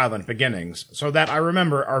of our violent beginnings, so that I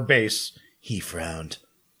remember our base, He frowned.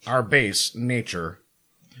 our base nature.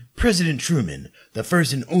 President Truman, the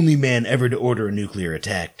first and only man ever to order a nuclear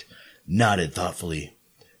attack, nodded thoughtfully.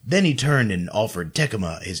 Then he turned and offered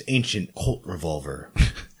Tekema his ancient Colt revolver.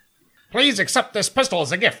 Please accept this pistol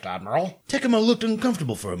as a gift, Admiral. Tekema looked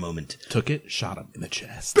uncomfortable for a moment, Took it, shot him in the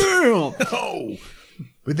chest. Damn. Oh!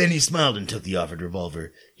 but then he smiled and took the offered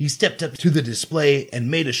revolver. He stepped up to the display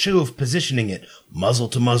and made a show of positioning it muzzle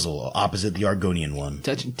to muzzle opposite the Argonian one.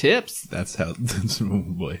 Touching tips. That's how... oh,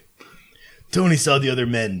 boy. Tony saw the other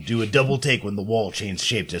men do a double take when the wall changed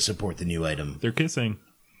shape to support the new item. They're kissing.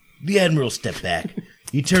 The Admiral stepped back.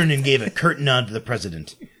 He turned and gave a curt nod to the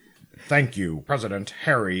President. Thank you, President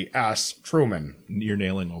Harry S. Truman. You're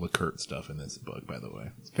nailing all the Kurt stuff in this book, by the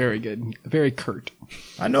way. Very good. Very curt.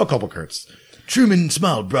 I know a couple Kurts. Truman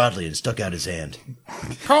smiled broadly and stuck out his hand.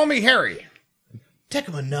 Call me Harry.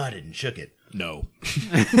 Tekema nodded and shook it. No.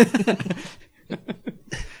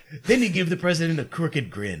 Then he gave the president a crooked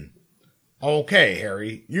grin. Okay,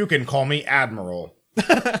 Harry, you can call me Admiral.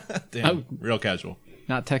 Damn, real casual.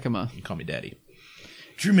 Not Tekema. You call me daddy.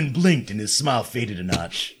 Truman blinked and his smile faded a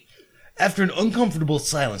notch. After an uncomfortable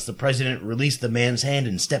silence, the president released the man's hand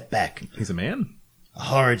and stepped back. He's a man? A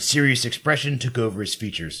hard, serious expression took over his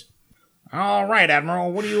features. All right,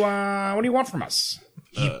 Admiral, what do you want from us?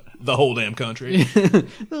 The whole damn country. The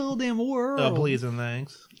whole damn world. Please and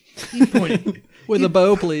thanks. He pointed, With a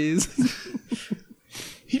bow, please.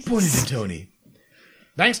 he pointed to Tony.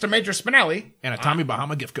 Thanks to Major Spinelli. And a Tommy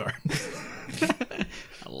Bahama gift card.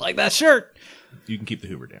 I like that shirt. You can keep the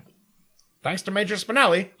Hoover Dam. Thanks to Major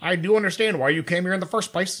Spinelli, I do understand why you came here in the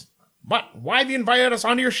first place. But why have you invited us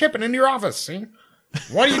onto your ship and into your office, see?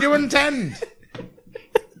 What do you intend?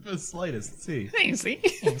 The slightest, see.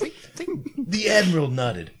 The admiral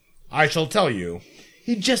nodded. I shall tell you.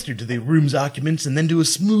 He gestured to the room's occupants and then to a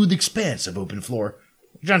smooth expanse of open floor.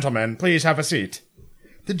 Gentlemen, please have a seat.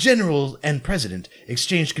 The general and president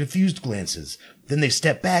exchanged confused glances. Then they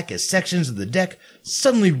stepped back as sections of the deck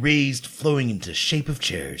suddenly raised, flowing into shape of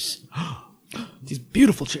chairs. These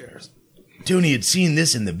beautiful chairs. Tony had seen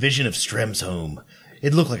this in the vision of Strem's home.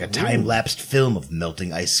 It looked like a time-lapsed film of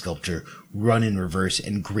melting ice sculpture, run in reverse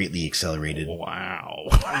and greatly accelerated. Wow.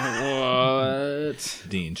 What?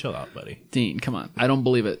 Dean, chill out, buddy. Dean, come on. I don't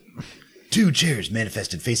believe it. 2 chairs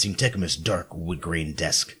manifested facing Tekema's dark wood-grain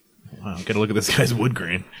desk. Wow, gotta look at this guy's wood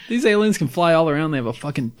grain. These aliens can fly all around. They have a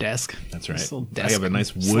fucking desk. That's right. This little I desk. have a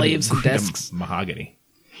nice wood Slaves and grain desks. mahogany.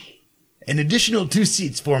 An additional 2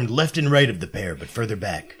 seats formed left and right of the pair, but further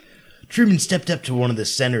back. Truman stepped up to one of the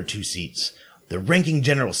center 2 seats. The ranking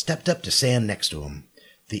general stepped up to stand next to him.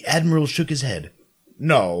 The admiral shook his head.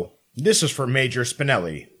 No, this is for Major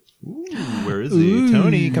Spinelli. Where is he?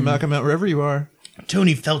 Tony, come out wherever you are.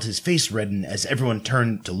 Tony felt his face redden as everyone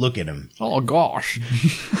turned to look at him. Oh, gosh.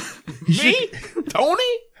 Me?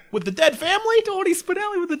 Tony? With the dead family? Tony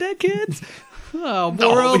Spinelli with the dead kids? Oh,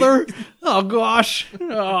 brother. Oh, gosh.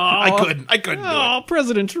 Oh, I couldn't do it.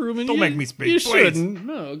 President Truman. Don't you- make me speak, You please. shouldn't.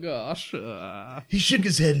 Oh, gosh. He shook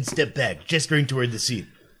his head and stepped back, gesturing toward the seat.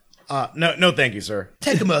 No, thank you, sir.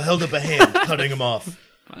 Tekema held up a hand, cutting him off.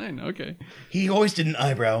 Fine, okay. He hoisted an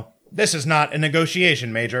eyebrow. This is not a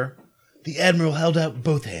negotiation, Major. The admiral held out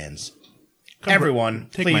both hands. Everyone,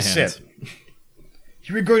 Take my please hands. sit.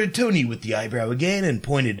 He regarded Tony with the eyebrow again and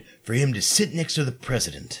pointed for him to sit next to the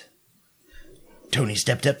president. Tony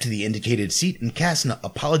stepped up to the indicated seat and cast an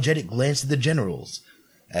apologetic glance at the generals.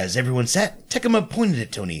 As everyone sat, Tekema pointed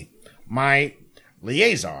at Tony. My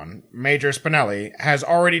liaison, Major Spinelli, has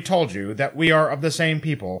already told you that we are of the same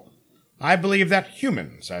people. I believe that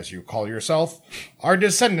humans, as you call yourself, are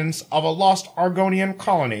descendants of a lost Argonian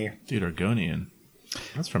colony. Dude, Argonian.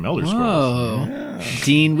 That's from Elder Scrolls. Oh.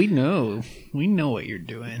 Dean, we know. We know what you're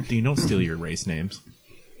doing. Dean, don't steal your race names.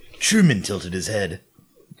 Truman tilted his head.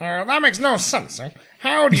 That makes no sense, eh?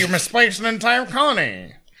 How do you misplace an entire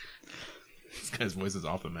colony? This guy's voice is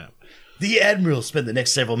off the map. The admiral spent the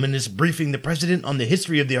next several minutes briefing the president on the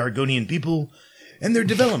history of the Argonian people and their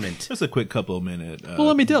development. Just a quick couple minute Well,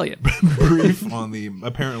 let me tell you. brief on the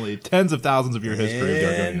apparently tens of thousands of year history of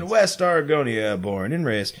the In Argonians. West Argonia, born and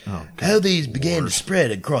raised. How these began to spread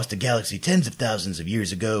across the galaxy tens of thousands of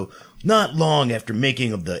years ago, not long after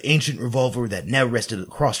making of the ancient revolver that now rested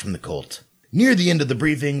across from the cult. Near the end of the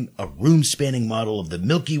briefing, a room-spanning model of the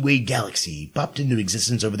Milky Way galaxy popped into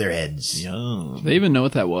existence over their heads. Yum. They even know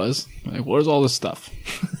what that was. Like, what is all this stuff?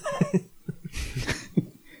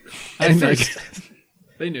 I know.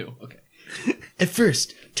 They knew. Okay. At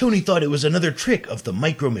first, Tony thought it was another trick of the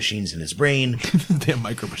micro-machines in his brain. Damn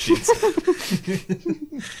micro machines.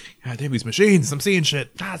 God damn these machines. I'm seeing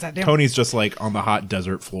shit. Tony's just like on the hot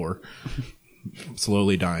desert floor,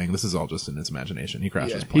 slowly dying. This is all just in his imagination. He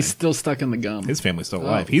crashed his plane. He's still stuck in the gum. His family's still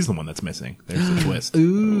alive. He's the one that's missing. There's the twist.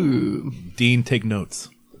 Ooh. Dean, take notes.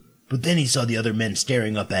 But then he saw the other men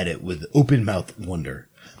staring up at it with open-mouthed wonder.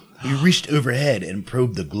 He reached overhead and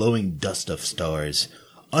probed the glowing dust of stars.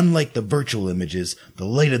 Unlike the virtual images, the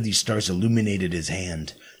light of these stars illuminated his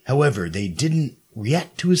hand. However, they didn't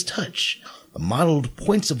react to his touch. The mottled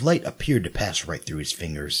points of light appeared to pass right through his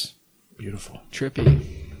fingers. Beautiful. Trippy.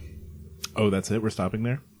 Oh, that's it? We're stopping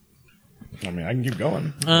there? I mean, I can keep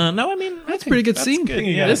going. No, I mean That's a pretty good scene. good. I think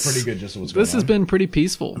you Yeah, got this- it pretty good just what's going This has on. been pretty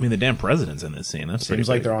peaceful. I mean, the damn president's in this scene. That's pretty Seems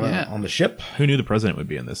like big. they're on, Yeah. on the ship. Who knew the president would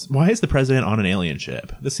be in this? Why is the president on an alien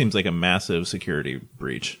ship? This seems like a massive security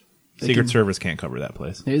breach. Secret Service can't cover that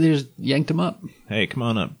place. Maybe they just yanked him up. Hey, come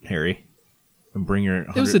on up, Harry, and bring your.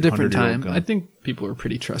 It was a different 100-year-old time. gun. I think people were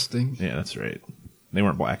pretty trusting. Yeah, that's right. They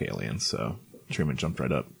weren't black aliens, so Truman jumped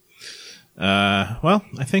right up. Well,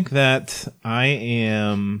 I think that I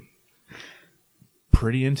am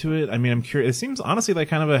pretty into it. I mean, I'm curious. It seems honestly like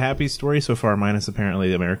kind of a happy story so far, minus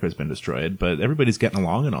apparently America has been destroyed. But everybody's getting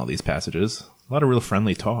along in all these passages. A lot of real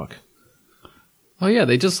friendly talk. Oh yeah,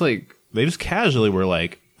 they just like They just casually were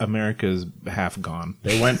like, America's half gone.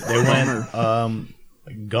 They went gun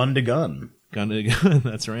to gun. Gun to gun.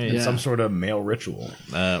 That's right. Yeah. Some sort of male ritual.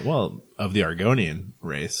 Well, of the Argonian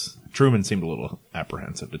race, Truman seemed a little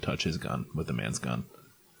apprehensive to touch his gun with the man's gun.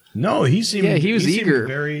 No, he seemed he was seemed eager.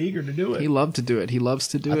 very eager to do it. he loved to do it. He loves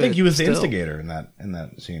to do it. I think he was the still. instigator in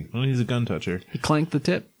that scene. Well, he's a gun toucher. He clanked the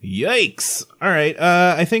tip. Yikes! All right,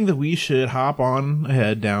 I think that we should hop on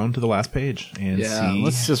ahead down to the last page and Yeah, see.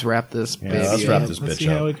 let's just wrap this baby let's wrap up. this let's bitch see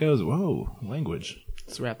how up. it goes. Whoa, language.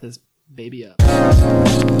 Let's wrap this baby up.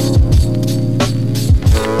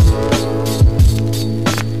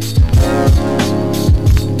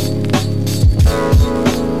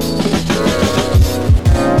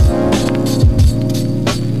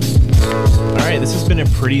 All right, this has been a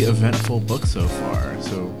pretty eventful book so far.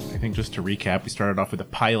 So I think just to recap, we started off with a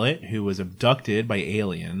pilot who was abducted by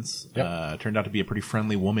aliens. Turned out to be a pretty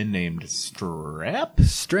friendly woman named Strep.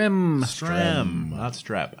 Strim. Strem, not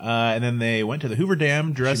Strep. And then they went to the Hoover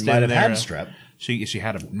Dam dressed She might in have had their, strep. She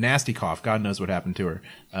had a nasty cough. God knows what happened to her.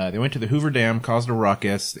 They went to the Hoover Dam, caused a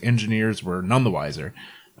ruckus. The engineers were none the wiser.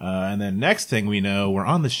 And then next thing we know, we're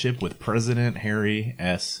on the ship with President Harry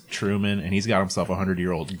S. Truman, and he's got himself a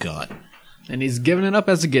 100-year-old gun. And he's giving it up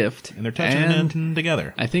as a gift. And they're touching And it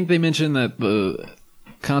together. I think they mentioned that the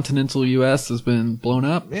continental U.S. has been blown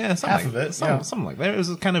up. Yeah, something Half like, of it, something like that. It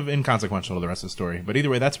was kind of inconsequential to the rest of the story. But either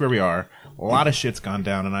way, that's where we are. A lot of shit's gone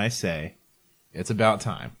down, and I say it's about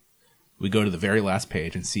time we go to the very last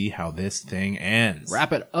page and see how this thing ends.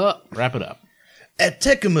 Wrap it up. Wrap it up. At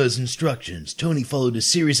Tekima's instructions, Tony followed a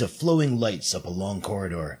series of flowing lights up a long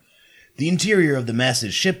corridor. The interior of the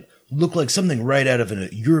massive ship looked like something right out of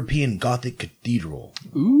a European Gothic cathedral.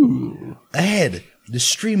 Ooh. Ahead, the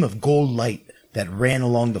stream of gold light that ran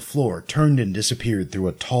along the floor turned and disappeared through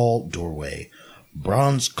a tall doorway.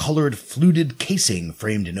 Bronze-colored fluted casing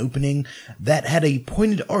framed an opening that had a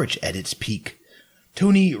pointed arch at its peak.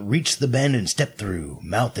 Tony reached the bend and stepped through.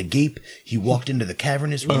 Mouth agape, he walked into the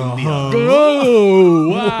cavernous room beyond. Oh,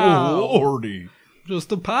 wow. Lordy. Just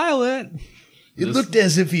a pilot. It looked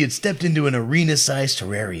as if he had stepped into an arena-sized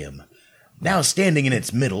terrarium. Now standing in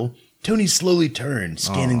its middle, Tony slowly turned,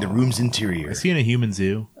 scanning the room's interior. Is he in a human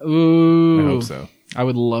zoo? Ooh. I hope so. I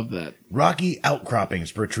would love that. Rocky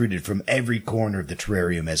outcroppings protruded from every corner of the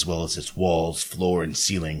terrarium as well as its walls, floor, and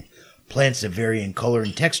ceiling. Plants of varying color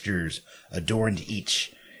and textures adorned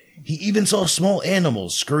each. He even saw small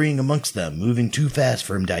animals scurrying amongst them, moving too fast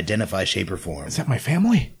for him to identify shape or form. Is that my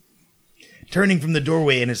family? Turning from the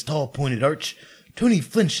doorway in his tall, pointed arch, Tony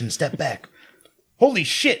flinched and stepped back. Holy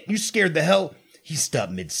shit, you scared the hell... He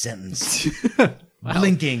stopped mid-sentence.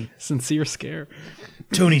 Blinking, Sincere scare.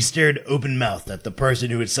 Tony stared open-mouthed at the person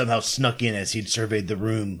who had somehow snuck in as he'd surveyed the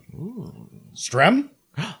room. Strem?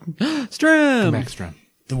 Strim. Maxstrom.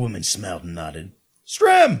 The woman smiled and nodded.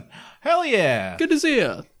 Strem! Hell yeah. Good to see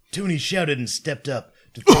you. Tony shouted and stepped up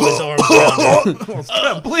to throw his arms around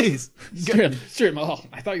her. Please. Strim. Oh,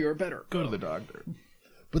 I thought you were better. Go to the doctor.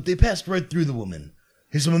 But they passed right through the woman.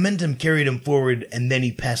 His momentum carried him forward, and then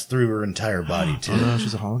he passed through her entire body, too. Oh, no,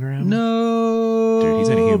 she's a hologram? No. Dude, he's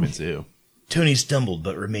in a human zoo. Tony stumbled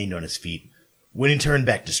but remained on his feet. When he turned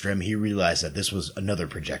back to Strem, he realized that this was another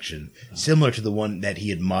projection, similar to the one that he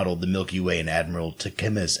had modeled the Milky Way in Admiral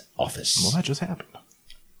Takima's office. Well, that just happened.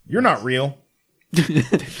 You're not real.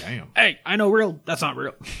 Damn. Hey, I know real. That's not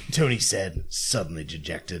real. Tony said, suddenly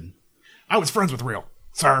dejected. I was friends with Real,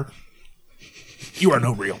 sir. You are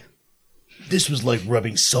no Real. This was like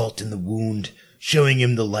rubbing salt in the wound, showing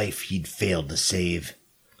him the life he'd failed to save.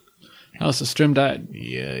 Oh, so Strim died.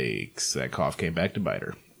 Yikes. That cough came back to bite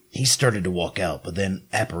her. He started to walk out, but then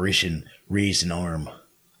Apparition raised an arm.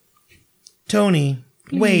 Tony,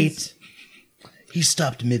 wait. He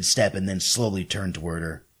stopped mid-step and then slowly turned toward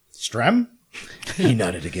her. Strem? He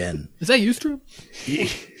nodded again. Is that you, Strim? He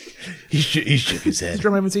shook his head.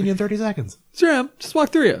 I haven't seen you in 30 seconds. Strim, just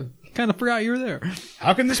walked through you. Kind of forgot you were there.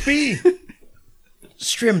 How can this be?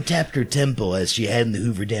 Strim tapped her temple as she had in the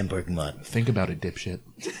Hoover Dam parking lot. Think about it, dipshit.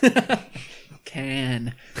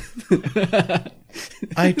 can.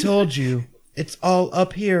 I told you. It's all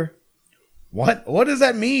up here. What? What does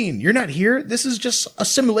that mean? You're not here? This is just a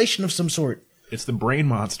simulation of some sort. It's the brain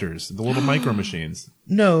monsters, the little micro machines.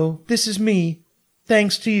 No, this is me.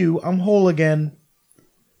 Thanks to you, I'm whole again.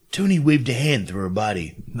 Tony waved a hand through her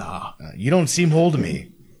body. Nah. You don't seem whole to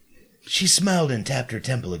me. She smiled and tapped her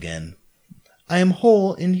temple again. I am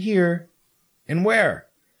whole in here. And where?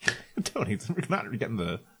 Tony, we're not getting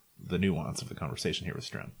the nuance of the conversation here with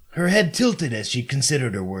Strem. Her head tilted as she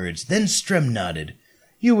considered her words. Then Strem nodded.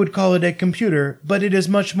 You would call it a computer, but it is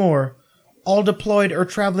much more. All deployed or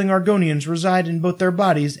traveling Argonians reside in both their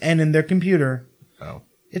bodies and in their computer. Oh.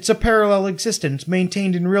 It's a parallel existence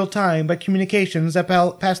maintained in real time by communications that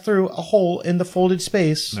pass through a hole in the folded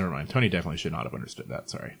space. Never mind. Tony definitely should not have understood that.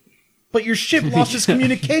 Sorry. But your ship lost its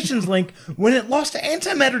communications link when it lost the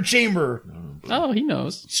antimatter chamber. Oh, he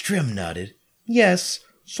knows. Strem nodded. Yes,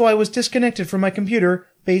 so I was disconnected from my computer,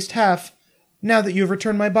 based half. Now that you have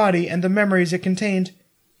returned my body and the memories it contained,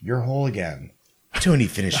 you're whole again. Tony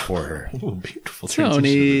finished for her. Ooh, beautiful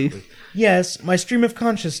Tony. transition. Yes, my stream of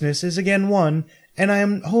consciousness is again one, and I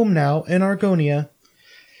am home now in Argonia.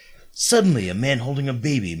 Suddenly, a man holding a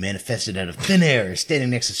baby manifested out of thin air, standing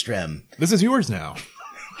next to Strem. This is yours now.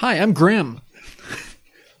 Hi, I'm Grim.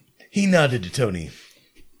 He nodded to Tony.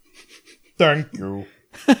 Thank you.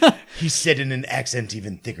 He said in an accent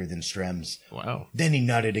even thicker than Strem's. Wow. Then he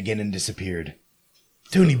nodded again and disappeared.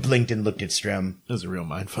 Tony blinked and looked at Strem. That was a real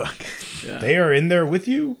mindfuck. They are in there with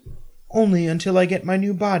you? Only until I get my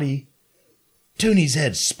new body. Tony's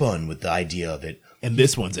head spun with the idea of it. And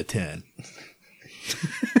this one's a 10.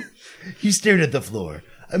 He stared at the floor.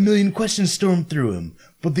 A million questions stormed through him,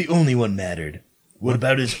 but the only one mattered. What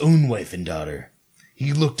about his own wife and daughter?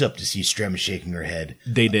 He looked up to see Strem shaking her head,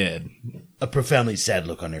 They did. a profoundly sad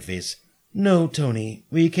look on her face. No, Tony,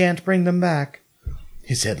 we can't bring them back.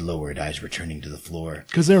 His head lowered, eyes returning to the floor.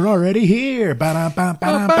 Because they're already here.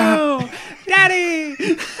 Ba-da-ba-ba-da-ba. Oh,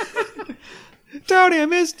 Daddy! Tony, I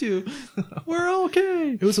missed you. We're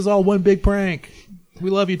okay. This was all one big prank. We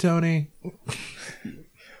love you, Tony.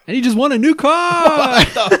 And he just won a new car.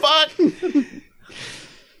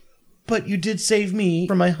 But you did save me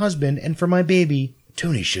from my husband and for my baby.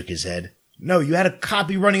 Tony shook his head. No, you had a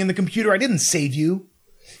copy running in the computer. I didn't save you.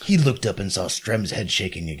 He looked up and saw Strem's head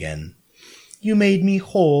shaking again. You made me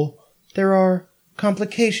whole. There are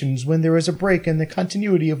complications when there is a break in the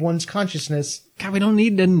continuity of one's consciousness. God, we don't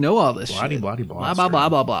need to know all this Blah-de, shit. blah-de, Blah, blah, blah,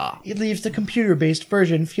 blah, blah. It leaves the computer-based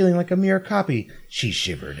version feeling like a mere copy. She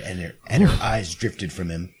shivered, and her eyes drifted from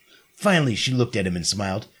him. Finally, she looked at him and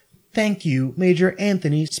smiled. Thank you, Major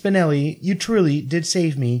Anthony Spinelli. You truly did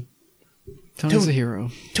save me. Tony's a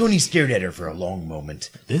hero. Tony stared at her for a long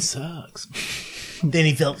moment. This sucks. Then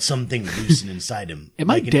he felt something loosen inside him.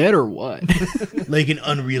 Am I dead or what? Like an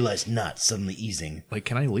unrealized knot suddenly easing. Like,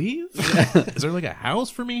 can I leave? Is there like a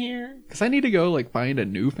house for me here? Because I need to go, like, find a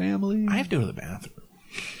new family. I have to go to the bathroom.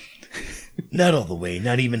 Not all the way,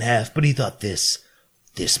 not even half, but he thought this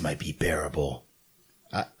might be bearable.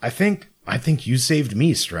 I think you saved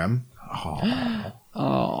me, Strem.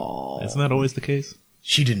 Oh. Isn't that always the case?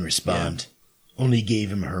 She didn't respond, only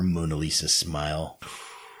gave him her Mona Lisa smile.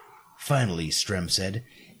 Finally, Strem said,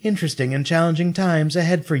 Interesting and challenging times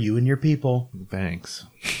ahead for you and your people. Thanks.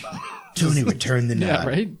 Tony returned the nod. Yeah,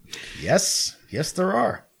 right? Yes, there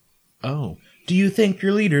are. Oh, Do you think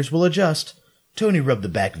your leaders will adjust? Tony rubbed the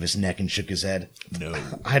back of his neck and shook his head. no.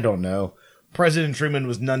 I don't know. President Truman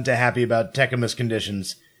was none too happy about Techimus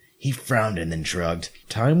conditions. He frowned and then shrugged.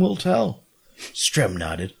 Time will tell. Strem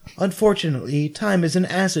nodded. Unfortunately, time is an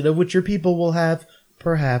asset of which your people will have,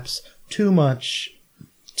 perhaps, too much.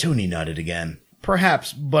 Tony nodded again.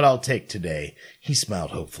 Perhaps, but I'll take today. He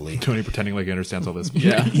smiled hopefully. Tony pretending like he understands all this.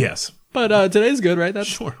 Yeah. Yes. But today's good, right? That's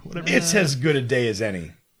Sure. Whatever. It's as good a day as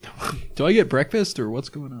any. Do I get breakfast or what's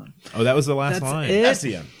going on? Oh, that was the last That's line. it? That's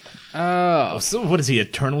the end. Oh. So what is he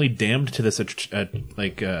eternally damned to this?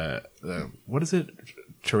 What is it?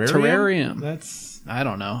 Terrarium. Terrarium. That's I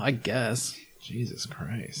don't know. I guess. Jesus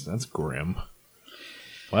Christ. That's grim.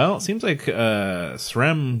 Well, it seems like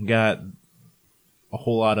Srem got a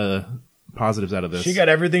whole lot of positives out of this. She got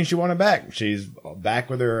everything she wanted back. She's back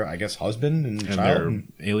with her, I guess, husband and and child.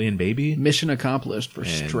 their alien baby. Mission accomplished for And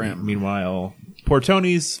Strem. meanwhile, poor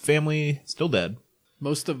Tony's family still dead.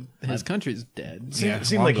 Most of his country's dead. Yeah, It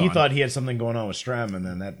seemed long like he gone. thought he had something going on with Strem, and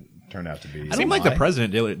then that turned out to be. It seemed like the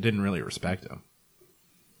president didn't really respect him,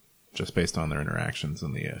 just based on their interactions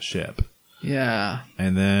in the ship. Yeah.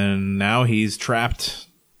 And then now he's trapped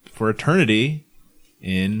for eternity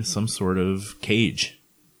in some sort of cage.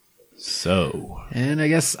 So, And I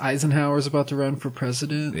guess Eisenhower's about to run for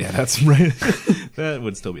president. yeah, that's right. That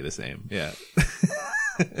would still be the same. Yeah.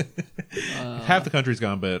 Half the country's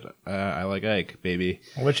gone, but I like Ike, baby.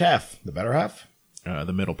 Which half? The better half?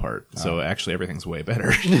 The middle part. So actually, everything's way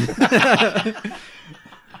better.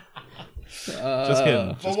 Just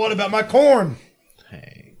kidding. Well, what about my corn?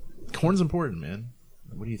 Hey, corn's important, man.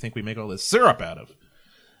 What do you think we make all this syrup out of?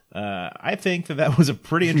 I think that was a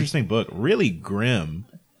pretty interesting book. Really grim.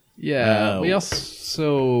 Yeah, we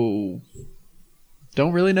also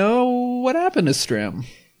don't really know what happened to Strim.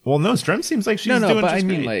 Well, no, Strem seems like she's No, doing but just I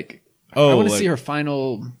mean, great. like, Oh, I want to like- see her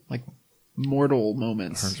final, like, mortal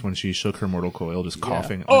moments. Hers when she shook her mortal coil, just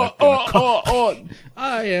coughing. Oh,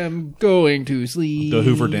 I am going to sleep. The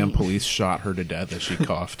Hoover Dam police shot her to death as she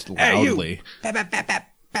coughed loudly.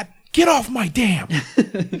 Get off my dam! Like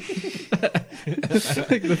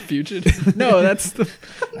the fugitive. No, that's the.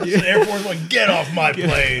 The Air Force like, get off my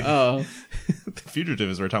plane. The Fugitive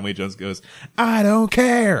is where Tommy Lee Jones goes, I don't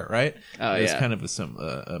care, right? Oh, It's yeah. kind of a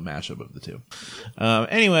mashup of the two.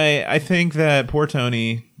 Anyway, I think that poor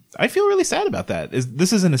Tony, I feel really sad about that.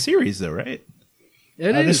 This isn't a series, though, right?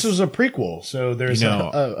 It is. This was a prequel, so there's You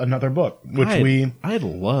know, another book, which I'd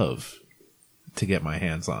love to get my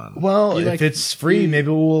hands on. Well, You if like- it's free, maybe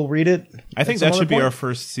we'll read it. I think at that some should be other our point.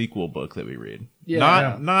 first sequel book that we read.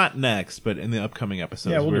 Yeah. Not next, but in the upcoming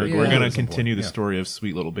episodes. Yeah, we'll we're do it. we're Yeah. going At to some continue point, the yeah. story of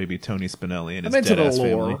sweet little baby Tony Spinelli and I'm his into the dead-ass lore.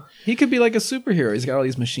 family. He could be like a superhero. He's got all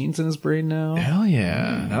these machines in his brain now. Hell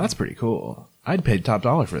yeah. Now that's pretty cool. I'd pay top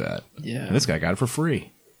dollar for that. Yeah. And this guy got it for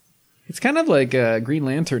free. It's kind of like Green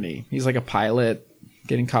Lantern-y. He's like a pilot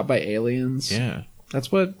getting caught by aliens. Yeah. That's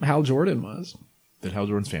what Hal Jordan was. Did Hal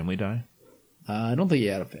Jordan's family die? I don't think he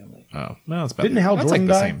had a family. Oh, no, it's about Didn't Hal that's Jordan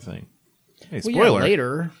like the die? same thing. Hey, Well, spoiler. yeah,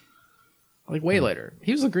 later. Like way later.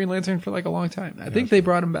 He was a Green Lantern for like a long time. I think they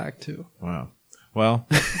brought him back too. Wow. Well,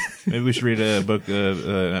 maybe we should read a book.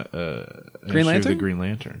 Green Green The Lantern? Green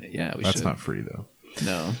Lantern. Yeah, we That's should. not free though.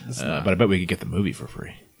 No, it's not. But I bet we could get the movie for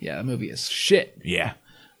free. Yeah, that movie is shit. Yeah.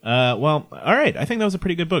 Well, all right. I think that was a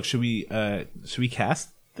pretty good book. Should we cast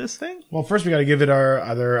this thing? Well, first we got to give it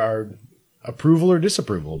either our approval or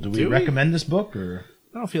disapproval. Do we Do we? recommend this book or?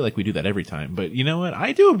 I don't feel like we do that every time, but you know what?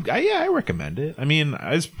 I do. I recommend it. I mean,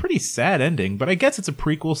 it's a pretty sad ending, but I guess it's a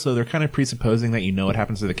prequel, so they're kind of presupposing that you know what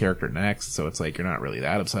happens to the character next. So it's like you're not really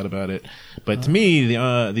that upset about it. But to me,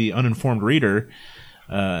 the uninformed reader,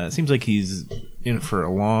 seems like he's in for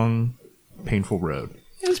a long, painful road.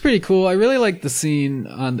 It was pretty cool. I really liked the scene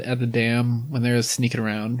at the dam when they were sneaking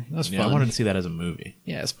around. That was Yeah, fun. I wanted to see that as a movie.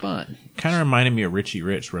 Yeah, it's fun. Kind of reminded me of Richie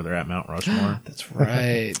Rich, where they're at Mount Rushmore. That's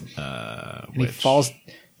right. And he which- falls.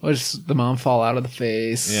 What does the mom fall out of the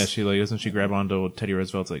face? Yeah, she doesn't she grab onto Teddy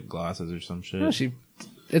Roosevelt's like glasses or some shit? No,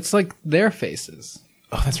 it's like their faces,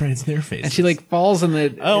 Oh, that's right, it's their face. and she like falls in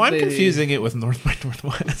the. Oh, I'm they- confusing it with North by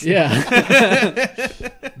Northwest. Yeah,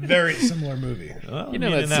 Very similar movie. Well, you know I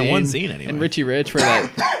mean, that in that scene, one scene anyway. And Richie Rich, where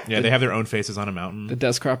that Yeah, they have their own faces on a mountain. the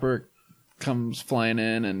dust cropper comes flying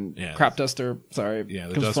in, and Yeah. crop duster, sorry, Yeah,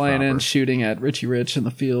 the comes dust flying in, cropper. shooting at Richie Rich in the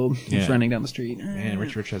field. He's Yeah. running down the street. Man,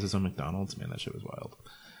 Richie Rich has his own McDonald's. Man, that shit was wild.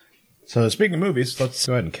 So speaking of movies, let's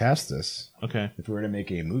go ahead and cast this. Okay. If we were to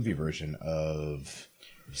make a movie version of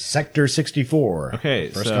Sector 64. Okay,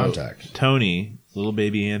 First so Contact. Tony, little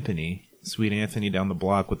baby Anthony, sweet Anthony down the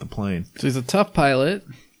block with the plane. So he's a tough pilot.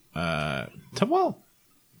 Well,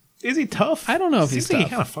 is he tough? I don't know if Seems he's like tough.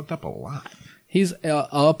 He kind of fucked up a lot. He's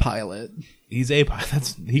a pilot. He's a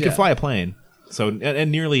pilot. He Yeah. can fly a plane, so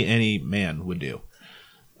and nearly any man would do.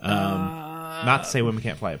 Not to say women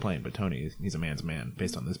can't fly a plane, but Tony, he's a man's man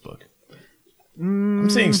based on this book. I'm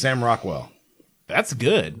seeing Sam Rockwell. That's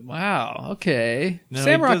good. Wow. Okay. No,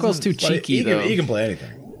 Sam he Rockwell's doesn't- too cheeky though. He can play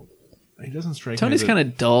anything. He doesn't strike. Tony's kind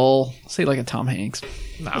of dull. Say like a Tom Hanks.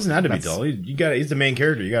 Doesn't have to be dull. He's the main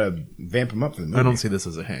character. You got to vamp him up for the movie. I don't see this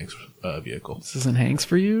as a Hanks vehicle. This isn't Hanks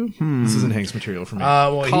for you. This isn't Hanks material for me.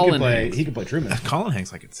 Well, Colin Hanks. he can play Truman. Colin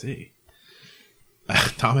Hanks, I could see.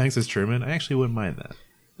 Tom Hanks is Truman. I actually wouldn't mind that.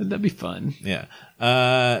 That'd be fun. Yeah.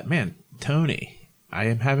 Man, Tony, I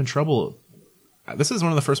am having trouble. This is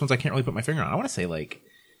one of the first ones I can't really put my finger on. I want to say like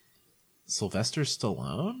Sylvester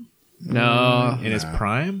Stallone No. in his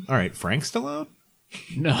prime. All right, Frank Stallone.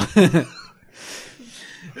 No.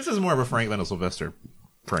 This is more of a Frank than a Sylvester,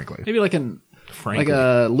 frankly. Maybe like Frankly,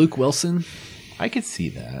 a Luke Wilson. I could see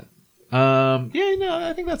that. Yeah, no,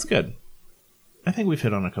 I think that's good. I think we've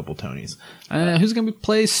hit on a couple Tonys. Who's gonna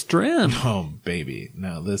play Strim? Oh, baby.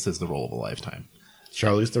 No, this is the role of a lifetime.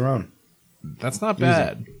 Charlize Theron. That's not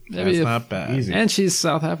bad. Maybe That's if- not bad. Easy. And she's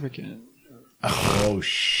South African. Oh,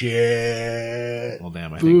 shit. Well,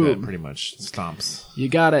 damn, I think that pretty much stomps You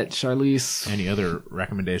got it, Charlize. any other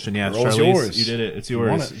recommendation. Yeah, Roll's Charlize, yours. you did it. It's You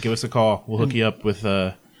won yours. it. Give us a call. We'll hook you up with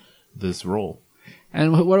this role.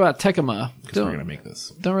 And what about Tekama? Because we're going to make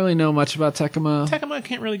this. Don't really know much about Tekama. Tekama I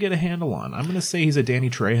can't really get a handle on. I'm going to say he's a Danny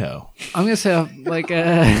Trejo. I'm gonna say like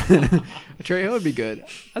Trejo would be good. I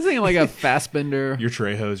was thinking like a Fassbender. Your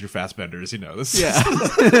Trejos, your Fassbenders, you know. This Yeah,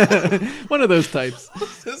 one of those types.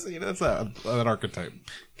 that's an archetype.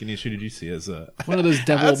 Ganesh, who did you see as a... One of those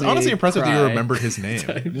devil. That's honestly impressive that you remembered his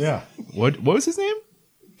name. Yeah. What was his name?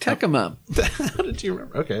 Tekama. How did you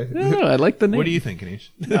remember? Okay. I don't know. I like the name. What do you think,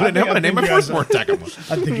 Ganesh? I Name my think you firstborn guys-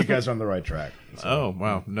 Tekama. I think you guys are on the right track. Oh,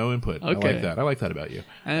 wow. No input. I Okay. like that. I like that about you.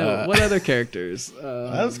 What other characters?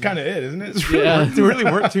 That's kind of it, isn't it? Yeah. There really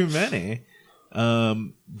weren't too many.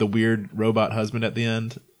 The weird robot husband at the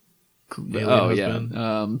end. Alien Oh husband.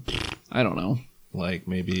 yeah. I don't know. Like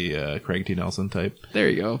maybe Craig T. Nelson type. There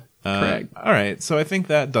you go. Craig. All right. So I think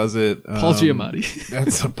that does it. Paul Giamatti.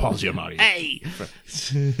 That's a Paul Giamatti. Hey.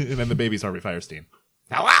 And then the baby's Harvey Firestein.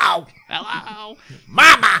 Hello, Hello.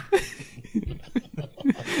 Mama.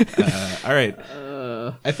 All right.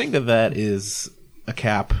 I think that is a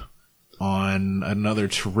cap on another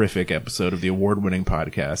terrific episode of the award-winning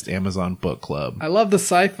podcast, Amazon Book Club. I love the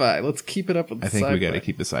sci-fi. Let's keep it up with the I think sci-fi. we got to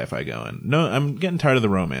keep the sci-fi going. No, I'm getting tired of the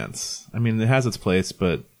romance. I mean, it has its place,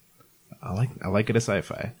 but I like it as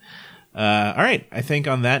sci-fi. All right. I think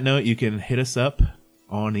on that note, you can hit us up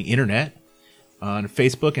on the internet. On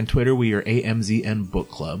Facebook and Twitter, we are AMZN Book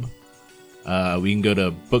Club. We can go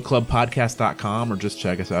to bookclubpodcast.com or just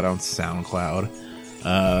check us out on SoundCloud.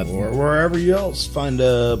 Or wherever you else find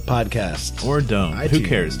a podcast. Or don't. Who iTunes,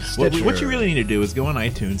 cares? What Stitcher. you really need to do is go on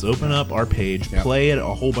iTunes, open up our page, Yeah. play it a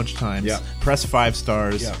whole bunch of times, Yeah. press 5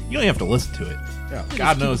 stars. Yeah. You don't have to listen to it. Yeah.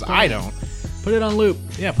 God knows I don't. Put it on loop.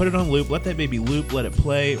 Yeah, put it on loop. Let that baby loop. Let it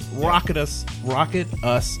play. Rocket us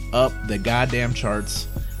up the goddamn charts.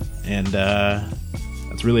 And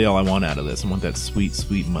that's really all I want out of this. I want that sweet,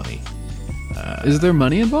 sweet money. Is there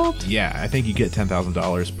money involved? Yeah, I think you get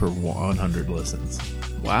 $10,000 per 100 listens.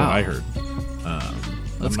 That's Wow. what I heard.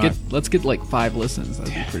 Let's get like 5 listens.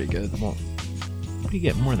 That'd be pretty good. Well, we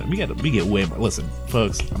get more than we get way more. Listen,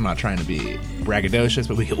 folks, I'm not trying to be braggadocious,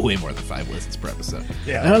 but we get way more than 5 listens per episode.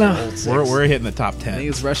 Yeah. I don't know. We're hitting the top I 10. think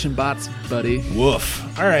it's Russian bots, buddy.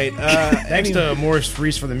 Woof. All right. Thanks to Morris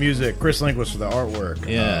Fries for the music, Chris Linquist for the artwork.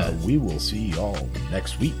 Yeah. We will see y'all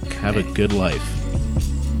next week. Have a good life.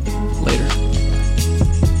 Later.